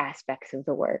other aspects of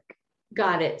the work.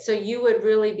 Got it. So you would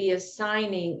really be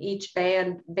assigning each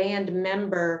band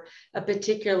member a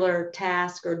particular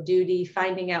task or duty,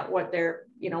 finding out what they're,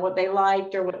 you know, what they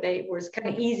liked or what they was kind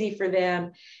of easy for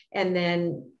them. And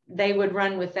then they would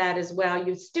run with that as well.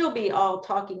 You'd still be all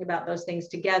talking about those things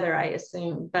together, I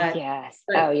assume. But yes.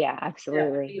 Oh yeah,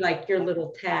 absolutely. Be like your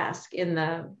little task in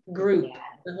the group,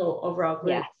 the whole overall group.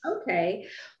 Yes. Okay.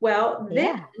 Well,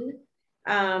 then,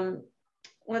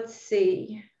 let's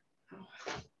see.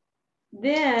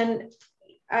 Then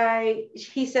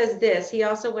he says this, he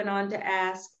also went on to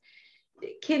ask,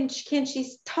 can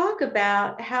she talk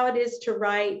about how it is to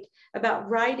writing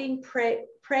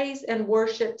praise and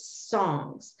worship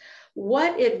songs?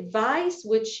 What advice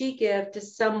would she give to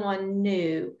someone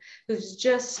new who's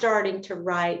just starting to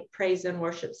write praise and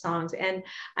worship songs? And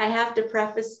I have to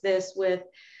preface this with,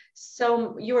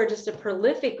 you are just a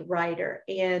prolific writer,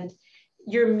 and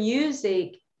your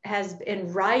music has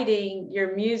been writing,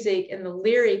 your music and the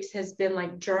lyrics has been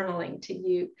like journaling to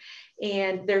you.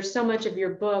 And there's so much of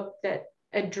your book that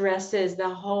addresses the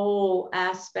whole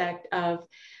aspect of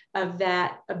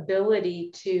that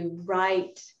ability to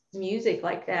write music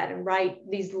like that and write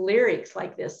these lyrics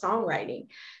like this, songwriting.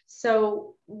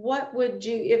 So what would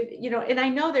you, if, you know, and I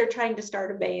know they're trying to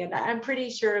start a band, I'm pretty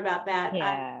sure about that.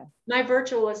 Yeah. My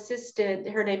virtual assistant,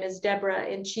 her name is Deborah,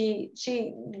 and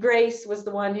Grace was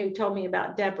the one who told me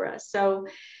about Deborah. So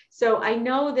I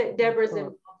know that Deborah's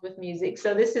involved with music.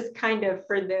 So this is kind of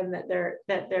for them that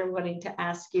they're wanting to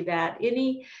ask you that.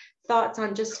 Any thoughts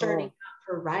on just starting out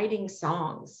for writing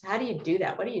songs? How do you do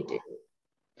that? What do you do?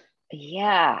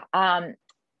 Yeah.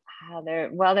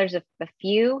 There's a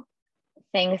few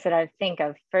things that I think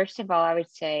of. First of all, I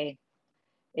would say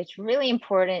it's really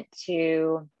important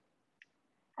to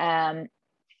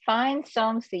find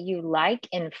songs that you like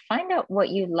and find out what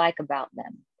you like about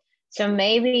them. So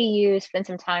maybe you spend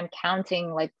some time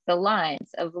counting like the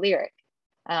lines of lyric.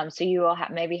 So you will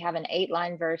maybe have an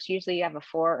 8-line verse. Usually you have a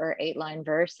 4 or 8-line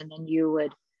verse, and then you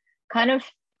would kind of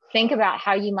think about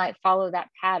how you might follow that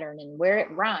pattern and where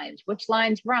it rhymes, which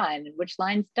lines rhyme and which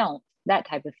lines don't, that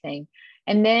type of thing.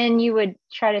 And then you would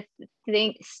try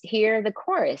to hear the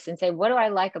chorus and say, what do I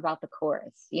like about the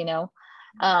chorus, you know?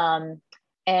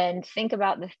 And think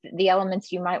about the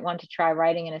elements you might want to try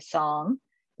writing in a song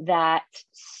that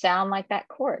sound like that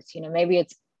chorus. You know, maybe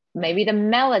the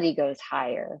melody goes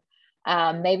higher.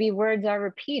 Maybe words are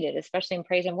repeated, especially in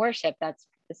praise and worship. That's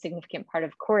a significant part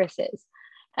of choruses.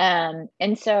 And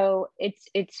so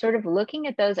it's sort of looking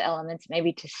at those elements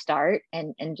maybe to start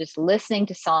and just listening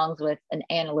to songs with an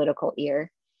analytical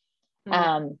ear.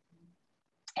 And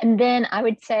then I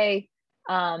would say,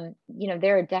 you know,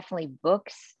 there are definitely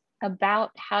books about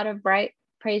how to write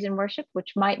praise and worship,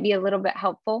 which might be a little bit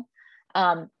helpful.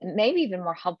 Maybe even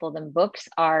more helpful than books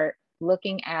are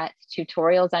looking at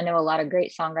tutorials. I know a lot of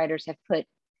great songwriters have put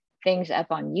things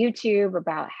up on YouTube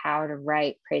about how to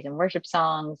write praise and worship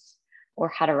songs or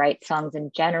how to write songs in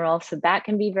general. So that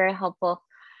can be very helpful.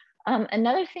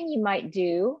 Another thing you might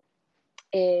do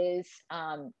is,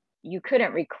 you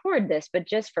couldn't record this, but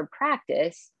just for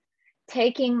practice,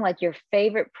 taking like your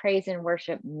favorite praise and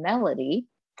worship melody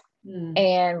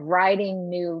and writing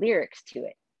new lyrics to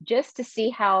it, just to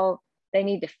see how they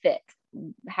need to fit,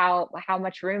 how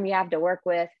much room you have to work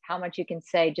with, how much you can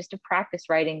say, just to practice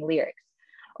writing lyrics.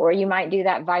 Or you might do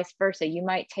that vice versa. You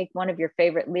might take one of your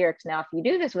favorite lyrics. Now, if you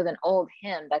do this with an old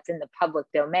hymn that's in the public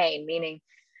domain, meaning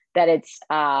that it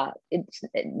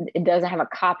doesn't have a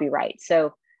copyright.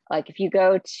 So like if you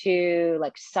go to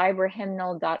like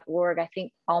cyberhymnal.org, I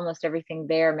think almost everything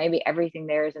there, maybe everything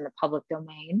there is in the public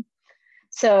domain.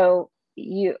 So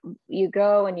you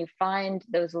go and you find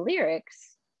those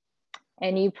lyrics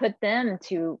and you put them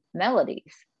to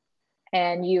melodies,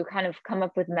 and you kind of come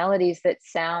up with melodies that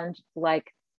sound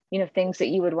like, things that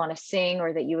you would want to sing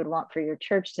or that you would want for your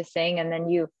church to sing. And then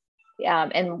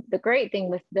and the great thing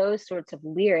with those sorts of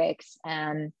lyrics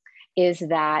is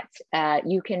that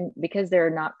you can, because they're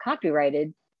not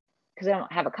copyrighted, because they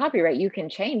don't have a copyright, you can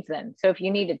change them. So if you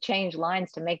need to change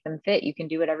lines to make them fit, you can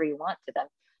do whatever you want to them.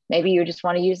 Maybe you just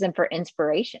want to use them for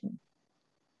inspiration.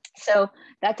 So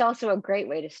that's also a great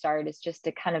way to start, is just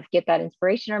to kind of get that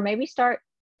inspiration, or maybe start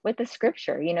with the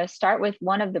scripture, start with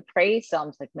one of the praise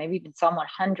Psalms, like maybe even Psalm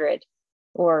 100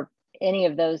 or any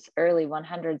of those early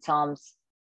 100 Psalms.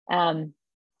 And,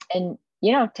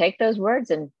 take those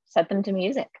words and set them to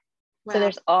music. Wow. So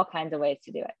there's all kinds of ways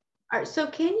to do it. All right, so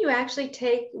can you actually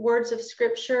take words of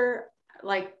scripture,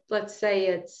 like let's say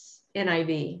it's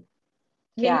NIV?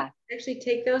 Can you actually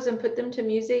take those and put them to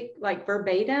music, like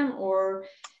verbatim, or?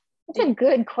 That's a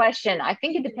good question. I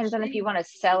think it depends on if you want to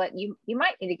sell it. You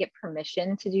might need to get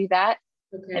permission to do that.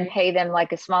 Okay. And pay them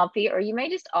like a small fee, or you may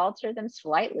just alter them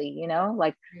slightly,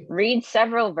 like read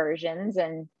several versions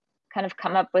and kind of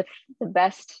come up with the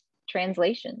best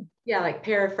translation. Yeah, like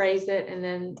paraphrase it and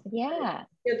then. Yeah,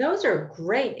 those are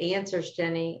great answers,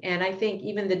 Jenny. And I think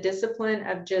even the discipline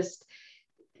of just,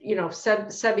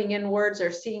 subbing in words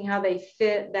or seeing how they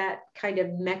fit, that kind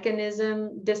of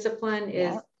mechanism discipline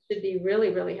should be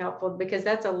really, really helpful, because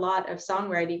that's a lot of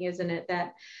songwriting, isn't it?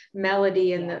 That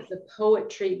melody and the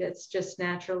poetry that's just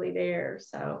naturally there.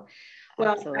 So,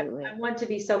 well, I want to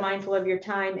be so mindful of your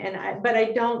time, but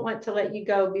I don't want to let you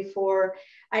go before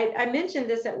I mentioned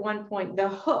this at one point. The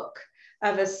hook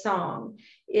of a song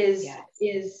is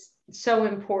so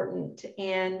important.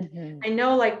 And I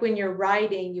know, like when you're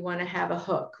writing, you want to have a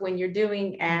hook. When you're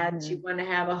doing ads, you want to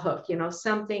have a hook,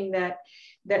 something that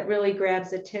really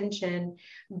grabs attention.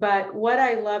 But what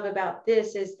I love about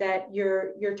this is that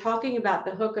you're talking about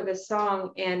the hook of a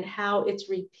song and how it's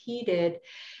repeated.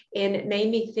 And it made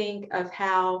me think of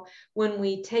how when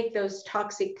we take those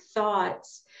toxic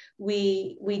thoughts,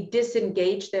 we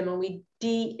disengage them and we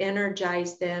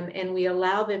de-energize them, and we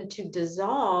allow them to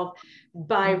dissolve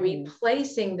by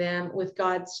replacing them with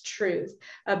God's truth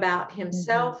about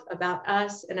himself, about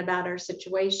us, and about our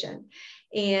situation.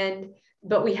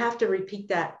 But we have to repeat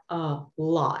that a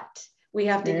lot. We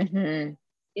have to keep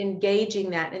engaging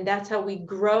that. And that's how we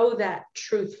grow that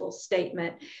truthful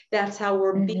statement. That's how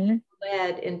we're being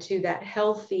led into that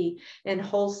healthy and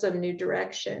wholesome new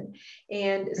direction.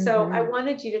 And so I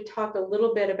wanted you to talk a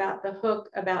little bit about the hook,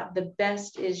 about the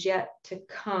best is yet to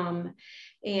come.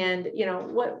 And,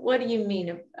 what do you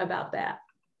mean about that?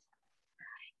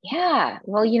 Yeah,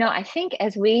 well, I think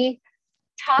as we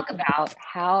talk about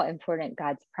how important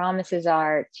God's promises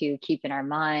are to keep in our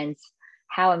minds,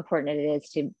 how important it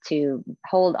is to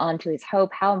hold on to his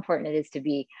hope, how important it is to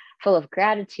be full of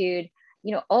gratitude.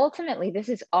 Ultimately, this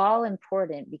is all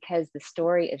important because the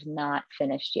story is not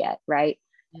finished yet, right?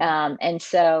 And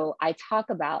so I talk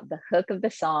about the hook of the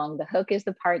song. The hook is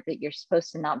the part that you're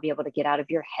supposed to not be able to get out of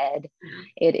your head.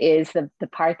 It is the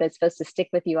part that's supposed to stick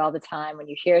with you all the time. When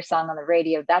you hear a song on the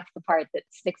radio, that's the part that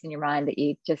sticks in your mind, that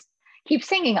you just keep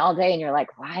singing all day and you're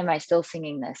like, why am I still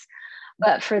singing this?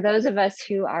 But for those of us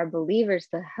who are believers,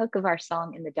 the hook of our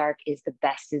song in the dark is the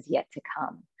best is yet to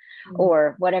come,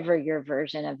 or whatever your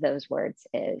version of those words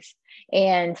is.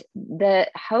 And the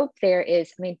hope there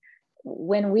is,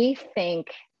 when we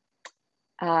think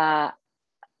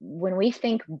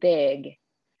big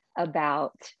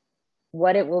about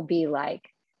what it will be like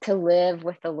to live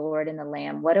with the Lord and the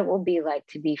Lamb, what it will be like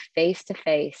to be face to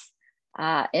face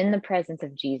in the presence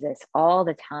of Jesus all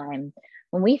the time.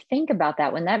 When we think about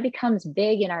that, when that becomes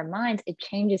big in our minds, it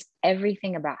changes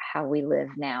everything about how we live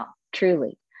now,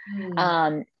 truly.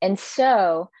 And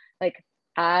so, like,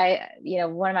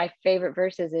 one of my favorite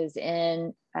verses is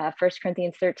in 1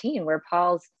 Corinthians 13, where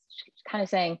Paul's kind of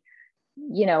saying,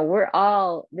 we're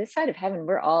all, this side of heaven,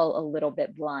 we're all a little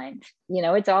bit blind.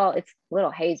 It's a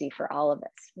little hazy for all of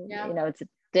us. It's a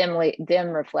dim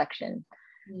reflection.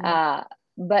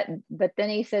 But then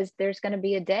he says there's going to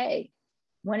be a day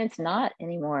when it's not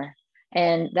anymore.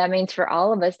 And that means for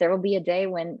all of us, there will be a day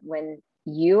when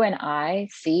you and I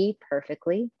see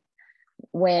perfectly,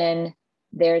 when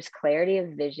there's clarity of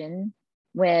vision,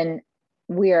 when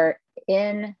we are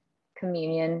in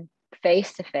communion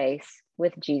face to face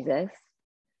with Jesus.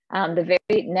 The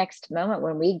very next moment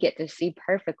when we get to see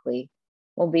perfectly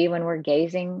will be when we're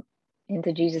gazing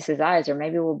into Jesus's eyes, or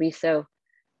maybe we'll be so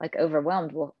like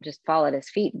overwhelmed, we'll just fall at his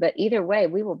feet. But either way,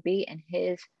 we will be in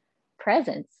his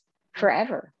presence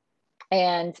forever.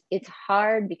 And it's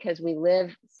hard because we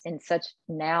live in such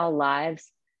now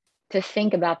lives to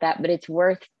think about that, but it's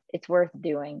worth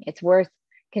doing. It's worth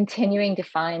continuing to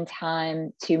find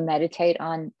time to meditate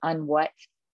on what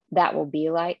that will be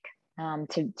like.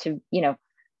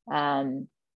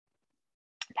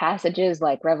 Passages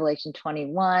like Revelation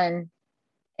 21,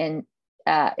 and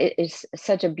it is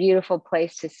such a beautiful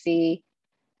place to see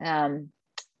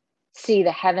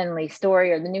the heavenly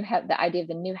story, or the idea of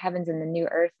the new heavens and the new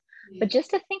earth. But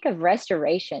just to think of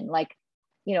restoration, like,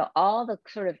 all the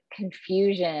sort of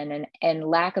confusion and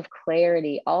lack of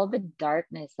clarity, all the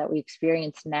darkness that we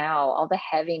experience now, all the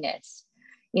heaviness,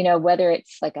 whether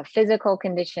it's like a physical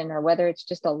condition or whether it's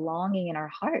just a longing in our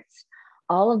hearts,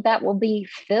 all of that will be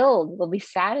filled, will be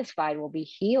satisfied, will be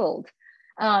healed.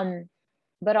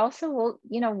 But also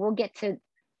we'll get to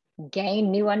gain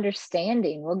new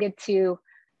understanding. We'll get to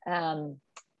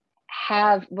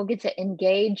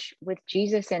engage with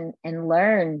Jesus and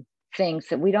learn things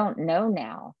that we don't know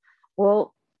now.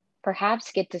 We'll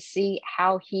perhaps get to see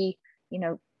how he,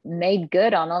 made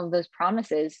good on all of those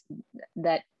promises,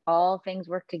 that all things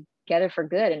work together for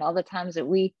good. And all the times that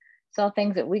we saw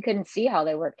things that we couldn't see how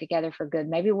they work together for good,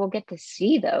 maybe we'll get to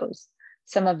see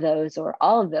some of those, or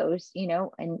all of those,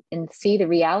 and see the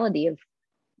reality of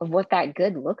what that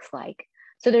good looks like.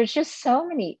 So there's just so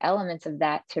many elements of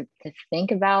that to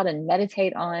think about and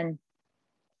meditate on.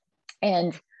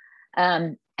 And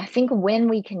I think when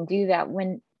we can do that,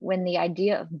 when the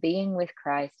idea of being with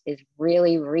Christ is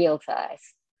really real to us,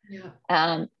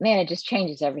 man, it just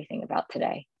changes everything about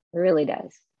today. It really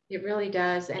does. It really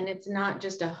does. And it's not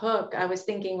just a hook. I was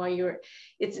thinking while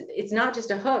it's not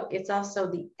just a hook, it's also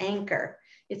the anchor.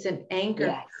 It's an anchor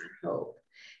for hope.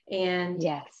 And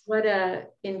what a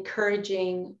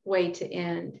encouraging way to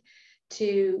end,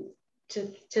 to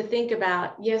think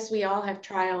about. Yes, we all have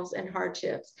trials and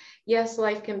hardships. Yes,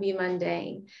 life can be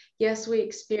mundane. Yes, we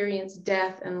experience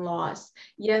death and loss.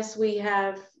 Yes, we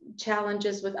have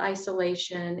challenges with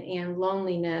isolation and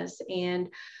loneliness. And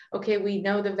okay, we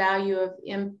know the value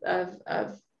of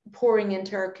pouring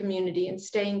into our community and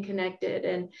staying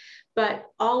connected. But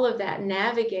all of that,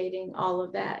 navigating all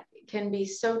of that, can be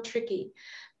so tricky,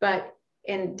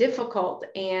 and difficult.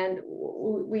 And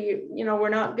we're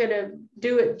not going to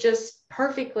do it just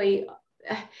perfectly,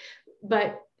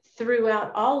 but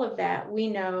throughout all of that, we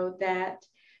know that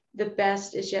the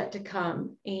best is yet to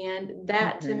come. And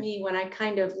that to me, when I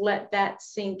kind of let that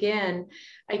sink in,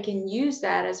 I can use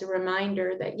that as a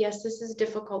reminder that yes, this is a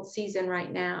difficult season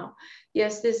right now.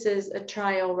 Yes, this is a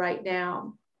trial right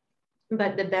now,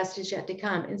 but the best is yet to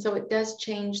come. And so it does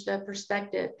change the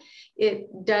perspective. It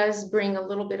does bring a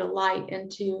little bit of light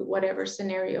into whatever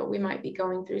scenario we might be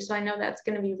going through. So I know that's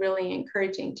going to be really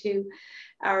encouraging to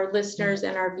our listeners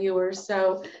and our viewers.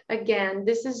 So again,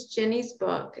 this is Jenny's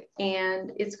book,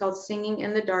 and it's called Singing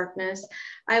in the Darkness.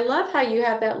 I love how you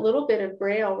have that little bit of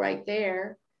Braille right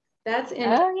there. That's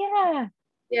yeah.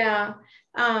 Yeah.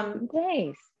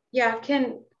 Nice. Yeah.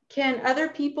 Can other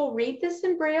people read this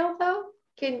in Braille though?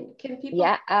 Can people?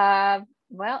 Yeah.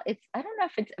 Well, I don't know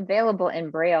if it's available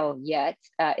in Braille yet.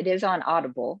 It is on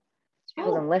Audible.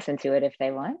 People can listen to it if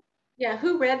they want. Yeah.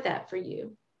 Who read that for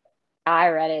you? I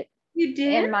read it. You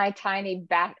did? In my tiny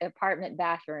apartment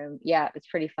bathroom. Yeah, it's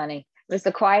pretty funny. It was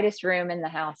the quietest room in the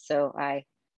house, so I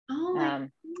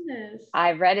goodness.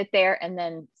 I read it there and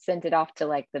then sent it off to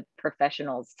like the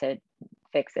professionals to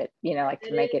fix it, to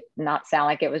make it not sound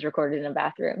like it was recorded in a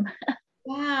bathroom.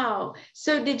 Wow.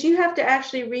 So did you have to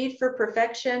actually read for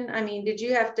perfection? I mean, did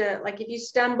you have to, like, if you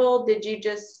stumbled, did you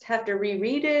just have to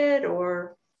reread it,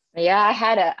 or? Yeah, I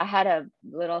had a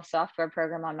little software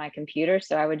program on my computer,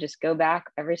 so I would just go back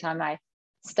every time I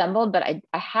stumbled, but I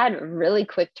had a really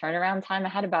quick turnaround time. I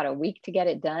had about a week to get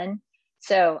it done.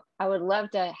 So I would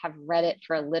love to have read it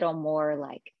for a little more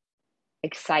like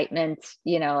excitement,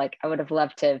 like I would have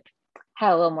loved to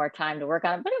have a little more time to work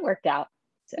on it, but it worked out.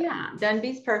 So. Yeah, done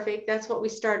beats perfect. That's what we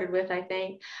started with, I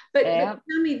think. But tell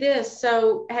me this.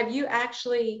 So have you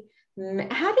actually,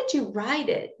 how did you write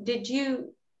it?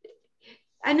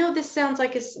 I know this sounds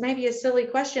like maybe a silly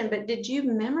question, but did you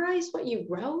memorize what you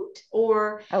wrote,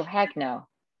 or? Oh, heck no.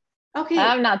 Okay.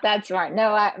 I'm not that smart.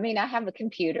 No, I mean, I have a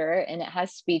computer and it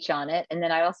has speech on it. And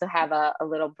then I also have a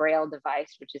little Braille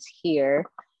device, which is here,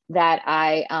 that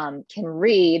I can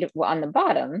read on the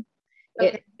bottom.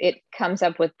 Okay. It comes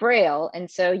up with Braille. And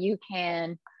so you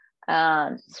can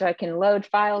So I can load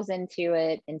files into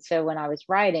it. And so when I was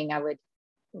writing, I would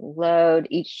load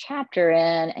each chapter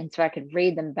in, and so I could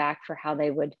read them back for how they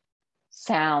would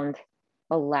sound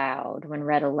aloud when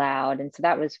read aloud. And so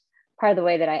that was part of the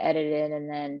way that I edited. And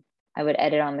then I would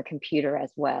edit on the computer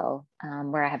as well,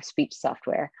 where I have speech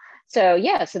software. So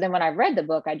yeah, so then when I read the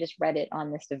book, I just read it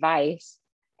on this device,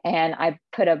 and I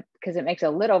put because it makes a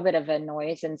little bit of a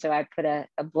noise, and so I put a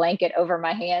blanket over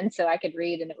my hand so I could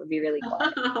read and it would be really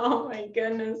quiet. Oh my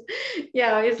goodness.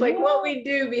 Yeah, it's like what we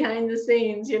do behind the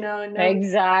scenes, you know. And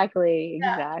exactly.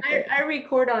 I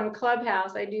record on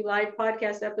Clubhouse. I do live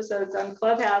podcast episodes on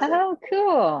Clubhouse. Oh,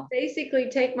 cool. Basically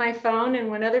take my phone, and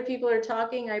when other people are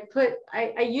talking,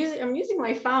 I'm using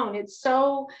my phone. It's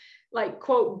so like,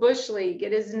 quote, bush league.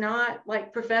 It is not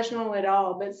like professional at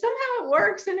all, but somehow it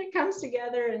works and it comes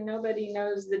together and nobody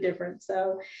knows the difference.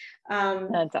 So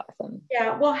that's awesome.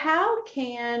 Yeah. Well, how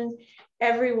can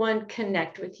everyone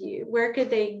connect with you? Where could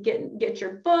they get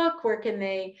your book? Where can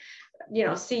they,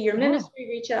 see your ministry,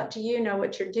 reach out to you, know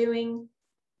what you're doing?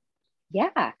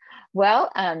 Yeah. Well,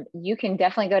 you can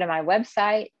definitely go to my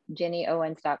website,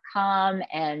 jennyowens.com,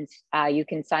 and you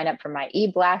can sign up for my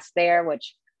e-blast there,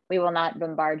 which we will not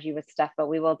bombard you with stuff, but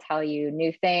we will tell you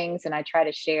new things. And I try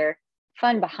to share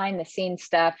fun behind the scenes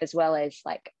stuff, as well as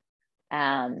like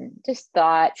just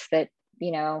thoughts that,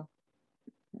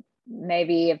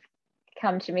 maybe have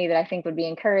come to me that I think would be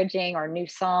encouraging, or new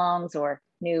songs or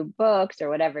new books or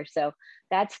whatever. So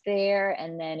that's there.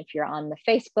 And then if you're on the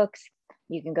Facebooks,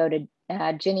 you can go to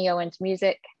Jenny Owens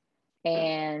Music,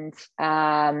 and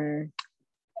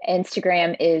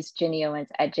Instagram is Jenny Owens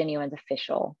at Jenny Owens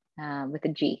Official. With a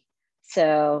G.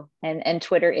 So, and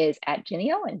Twitter is at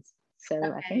Jenny Owens. So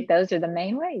okay. I think those are the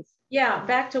main ways. Yeah.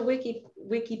 Back to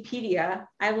Wikipedia.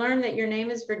 I learned that your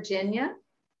name is Virginia.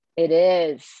 It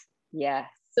is. Yes.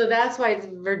 So that's why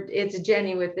it's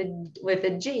Jenny with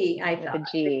a G. I thought. With a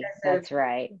G. That's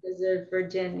right. Because of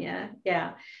Virginia.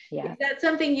 Yeah. Yeah. Is that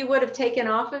something you would have taken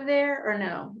off of there or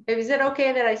no? Is it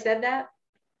okay that I said that?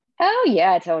 Oh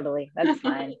yeah, totally. That's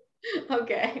fine.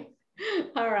 Okay.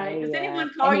 All right. Does anyone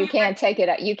call and you? You can't take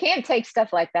it. You can't take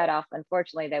stuff like that off.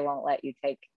 Unfortunately, they won't let you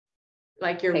take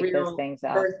your real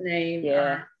birth name.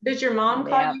 Yeah. Does your mom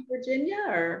call you Virginia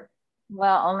or?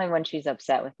 Well, only when she's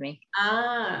upset with me.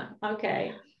 Ah,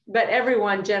 okay. But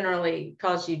everyone generally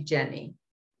calls you Jenny.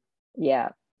 Yeah.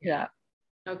 Yeah.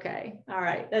 Okay. All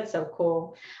right. That's so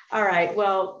cool. All right.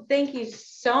 Well, thank you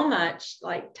so much,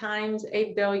 like times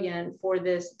a billion, for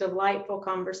this delightful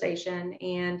conversation.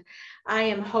 And I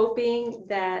am hoping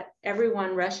that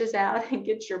everyone rushes out and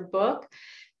gets your book,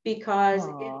 because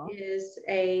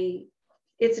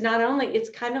it's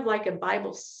kind of like a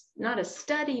Bible, not a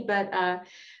study, but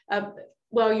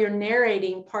you're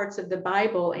narrating parts of the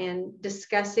Bible and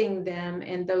discussing them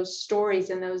and those stories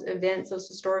and those events, those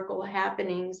historical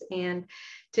happenings. And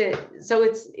so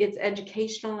it's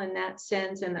educational in that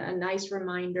sense, and a nice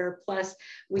reminder. Plus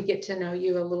we get to know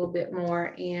you a little bit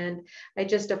more, and I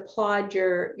just applaud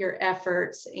your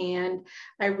efforts. And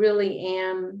I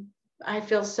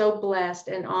feel so blessed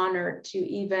and honored to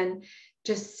even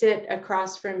just sit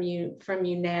across from you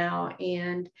now.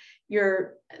 And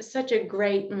you're such a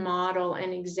great model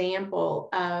and example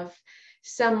of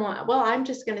someone, well, I'm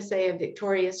just going to say a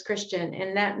victorious Christian,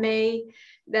 and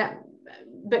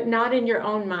but not in your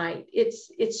own might.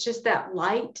 It's just that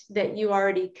light that you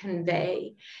already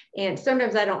convey. And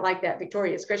sometimes I don't like that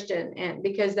victorious Christian, and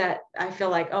because that I feel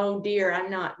like, oh dear,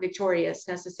 I'm not victorious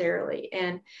necessarily.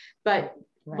 But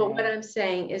what I'm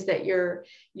saying is that you're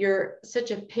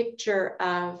such a picture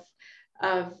of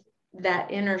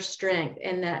that inner strength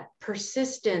and that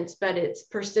persistence, but it's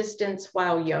persistence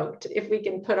while yoked, if we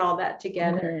can put all that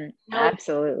together.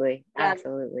 Absolutely.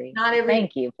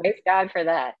 Thank you. Praise God for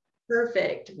that.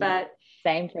 Perfect. But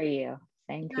same for you.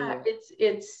 Same to you.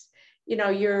 It's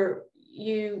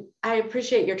I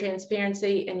appreciate your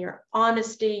transparency and your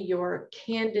honesty, your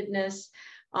candidness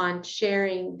on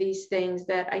sharing these things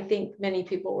that I think many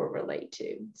people will relate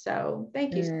to. So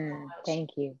thank you so much.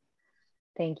 Thank you.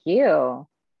 Thank you.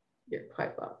 You're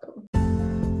quite welcome.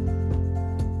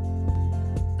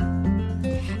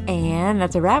 And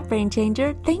that's a wrap, Brain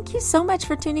Changer. Thank you so much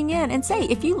for tuning in. And say,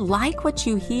 if you like what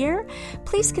you hear,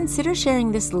 please consider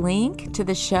sharing this link to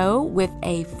the show with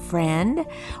a friend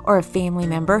or a family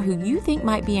member who you think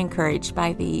might be encouraged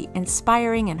by the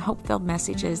inspiring and hope-filled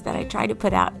messages that I try to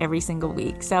put out every single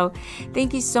week. So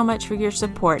thank you so much for your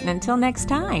support. And until next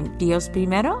time, Dios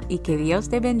primero y que Dios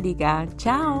te bendiga.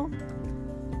 Ciao.